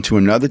I go into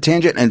another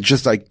tangent, and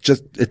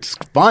it's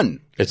fun.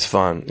 It's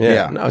fun.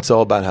 Yeah. No, it's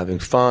all about having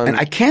fun. And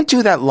I can't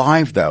do that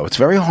live though. It's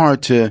very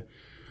hard to,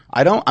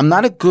 I'm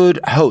not a good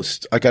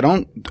host. Like I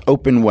don't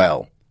open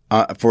well,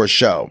 for a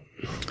show,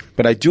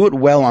 but I do it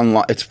well on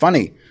live. It's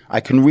funny.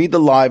 I can read the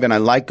live and I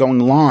like going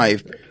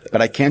live,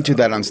 but I can't do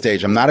that on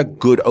stage. I'm not a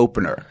good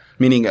opener.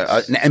 Meaning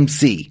an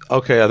MC.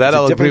 Okay,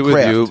 I'll agree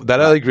with you.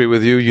 I agree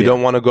with you. You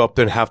don't want to go up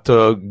there and have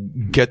to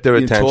get their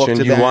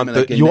attention. You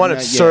want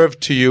it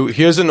served to you.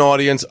 Here's an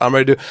audience. I'm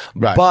ready to.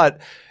 Right. But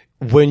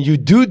when you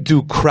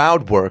do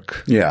crowd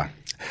work,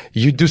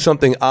 you do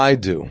something I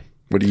do.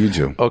 What do you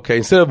do? Okay,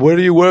 instead of where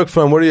do you work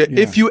from?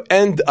 If you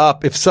end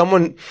up, if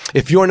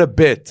you're in a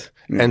bit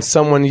and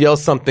someone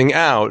yells something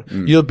out,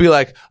 you'll be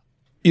like.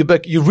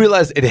 You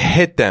realize it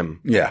hit them.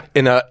 Yeah.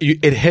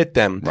 It hit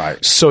them.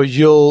 Right. So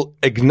you'll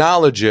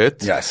acknowledge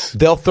it. Yes.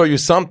 They'll throw you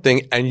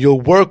something and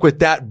you'll work with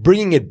that,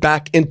 bringing it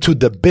back into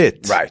the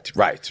bit.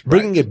 Right.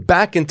 Bringing it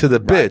back into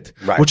the bit.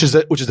 Right. Which is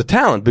a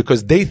talent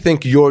because they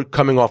think you're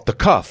coming off the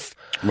cuff.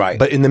 Right.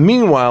 But in the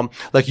meanwhile,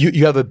 like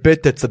you have a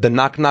bit that's the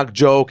knock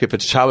joke, if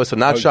it's Shabbos or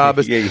not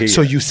Shabbos. Yeah.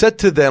 So you said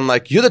to them,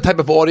 like, you're the type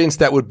of audience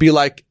that would be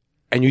like,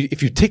 and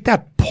if you take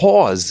that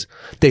pause,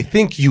 they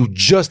think you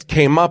just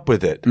came up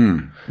with it.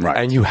 Right.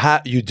 And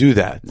you do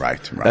that.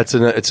 Right.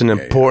 It's an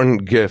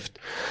important gift.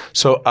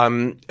 So,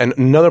 and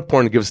another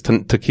important gift is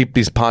to keep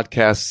these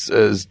podcasts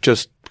as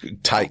just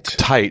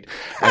Tight.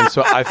 And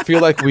so I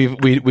feel like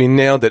we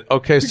nailed it.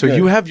 Okay, so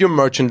you have your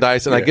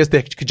merchandise, and I guess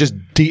they could just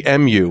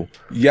DM you.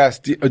 Yes,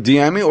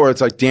 DM me, or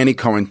it's like Danny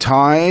Cohen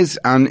Ties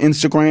on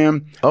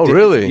Instagram. Oh,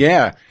 really?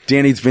 Yeah.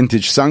 Danny's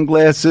Vintage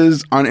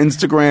Sunglasses on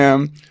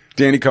Instagram.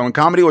 Danny Cohen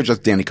Comedy, or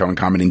just Danny Cohen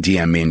Comedy and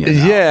DM me. And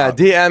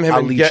DM him.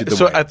 I'll lead you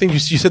the way. I think you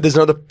said there's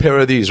another pair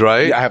of these,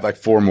 right? Yeah, I have like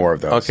 4 more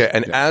of those. Okay,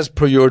 and as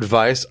per your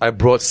advice, I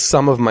brought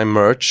some of my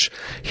merch.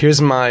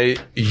 Here's my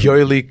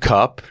Yoeli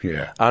cup.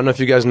 Yeah. I don't know if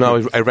you guys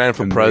know, I ran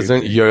for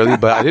president,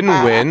 Yoeli, but I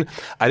didn't win.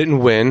 I didn't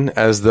win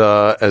as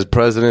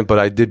president, but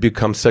I did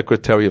become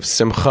secretary of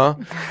Simcha.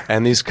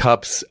 And these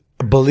cups,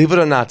 believe it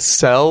or not,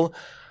 sell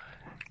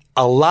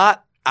a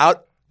lot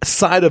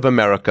outside of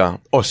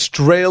America,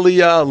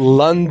 Australia,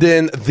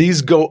 London,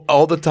 these go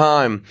all the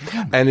time.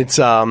 And it's,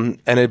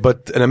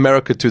 but in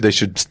America too, they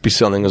should be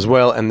selling as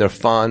well. And they're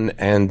fun.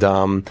 And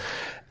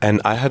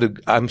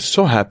I'm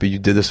so happy you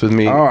did this with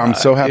me. Oh, I'm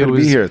so happy to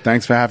be here.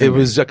 Thanks for having me. It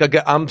was like,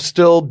 I'm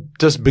still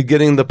just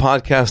beginning the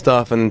podcast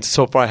stuff. And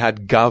so far I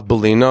had Gav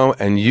Bellino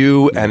and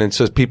you, and it's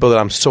just people that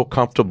I'm so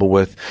comfortable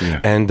with.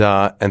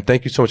 Yeah. And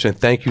thank you so much. And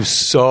thank you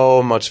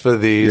so much for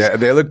these. Yeah,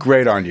 they look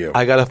great on you.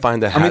 I got to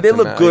find a hat. I mean, they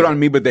look good on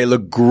me, but they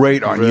look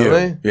great on you.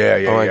 Really?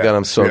 Yeah. Oh my God,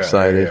 I'm so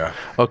excited. Yeah.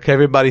 Okay,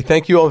 everybody.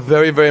 Thank you all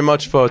very, very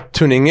much for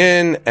tuning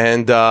in.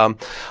 And,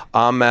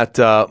 I'm at,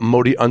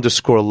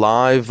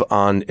 Modi_live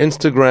on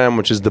Instagram,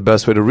 which is the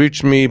best way to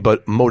reach me,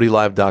 but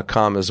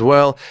modilive.com as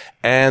well.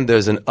 And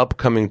there's an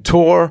upcoming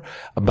tour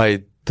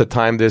by the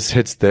time this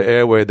hits the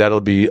airway,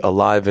 that'll be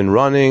alive and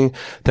running.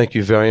 Thank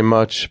you very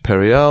much,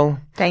 Periel.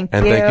 Thank you.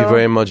 And thank you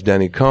very much,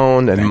 Danny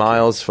Cohen and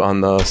Miles on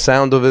the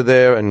sound over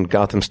there and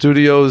Gotham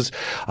Studios.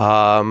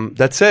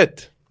 That's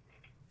it.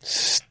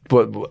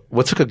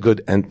 What's like a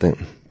good end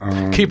thing?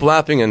 Keep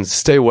laughing and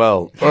stay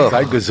well.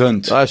 Sei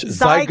gesund.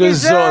 Sei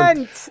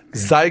gesund.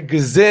 Sei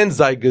gesund,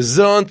 sei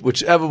gesund,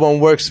 whichever one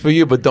works for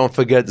you, but don't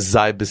forget,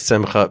 sei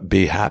besimcha,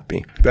 be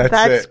happy.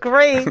 That's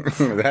great.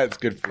 That's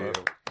good for you.